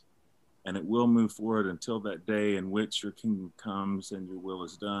world, and it will move forward until that day in which your kingdom comes and your will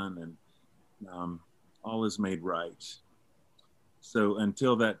is done and all is made right. So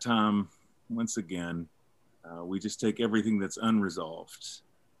until that time, once again, we just take everything that's unresolved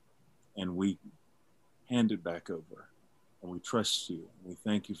and we hand it back over. And we trust you. We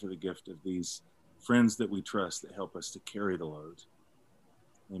thank you for the gift of these friends that we trust that help us to carry the load.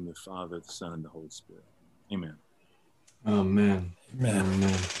 In the name of the Father, the Son, and the Holy Spirit. Amen. Amen. Amen.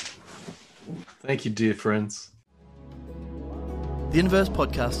 Amen. Thank you, dear friends. The Inverse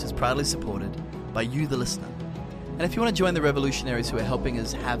podcast is proudly supported by you, the listener. And if you want to join the revolutionaries who are helping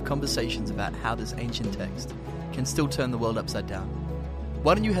us have conversations about how this ancient text can still turn the world upside down,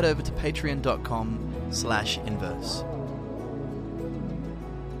 why don't you head over to patreon.com/inverse.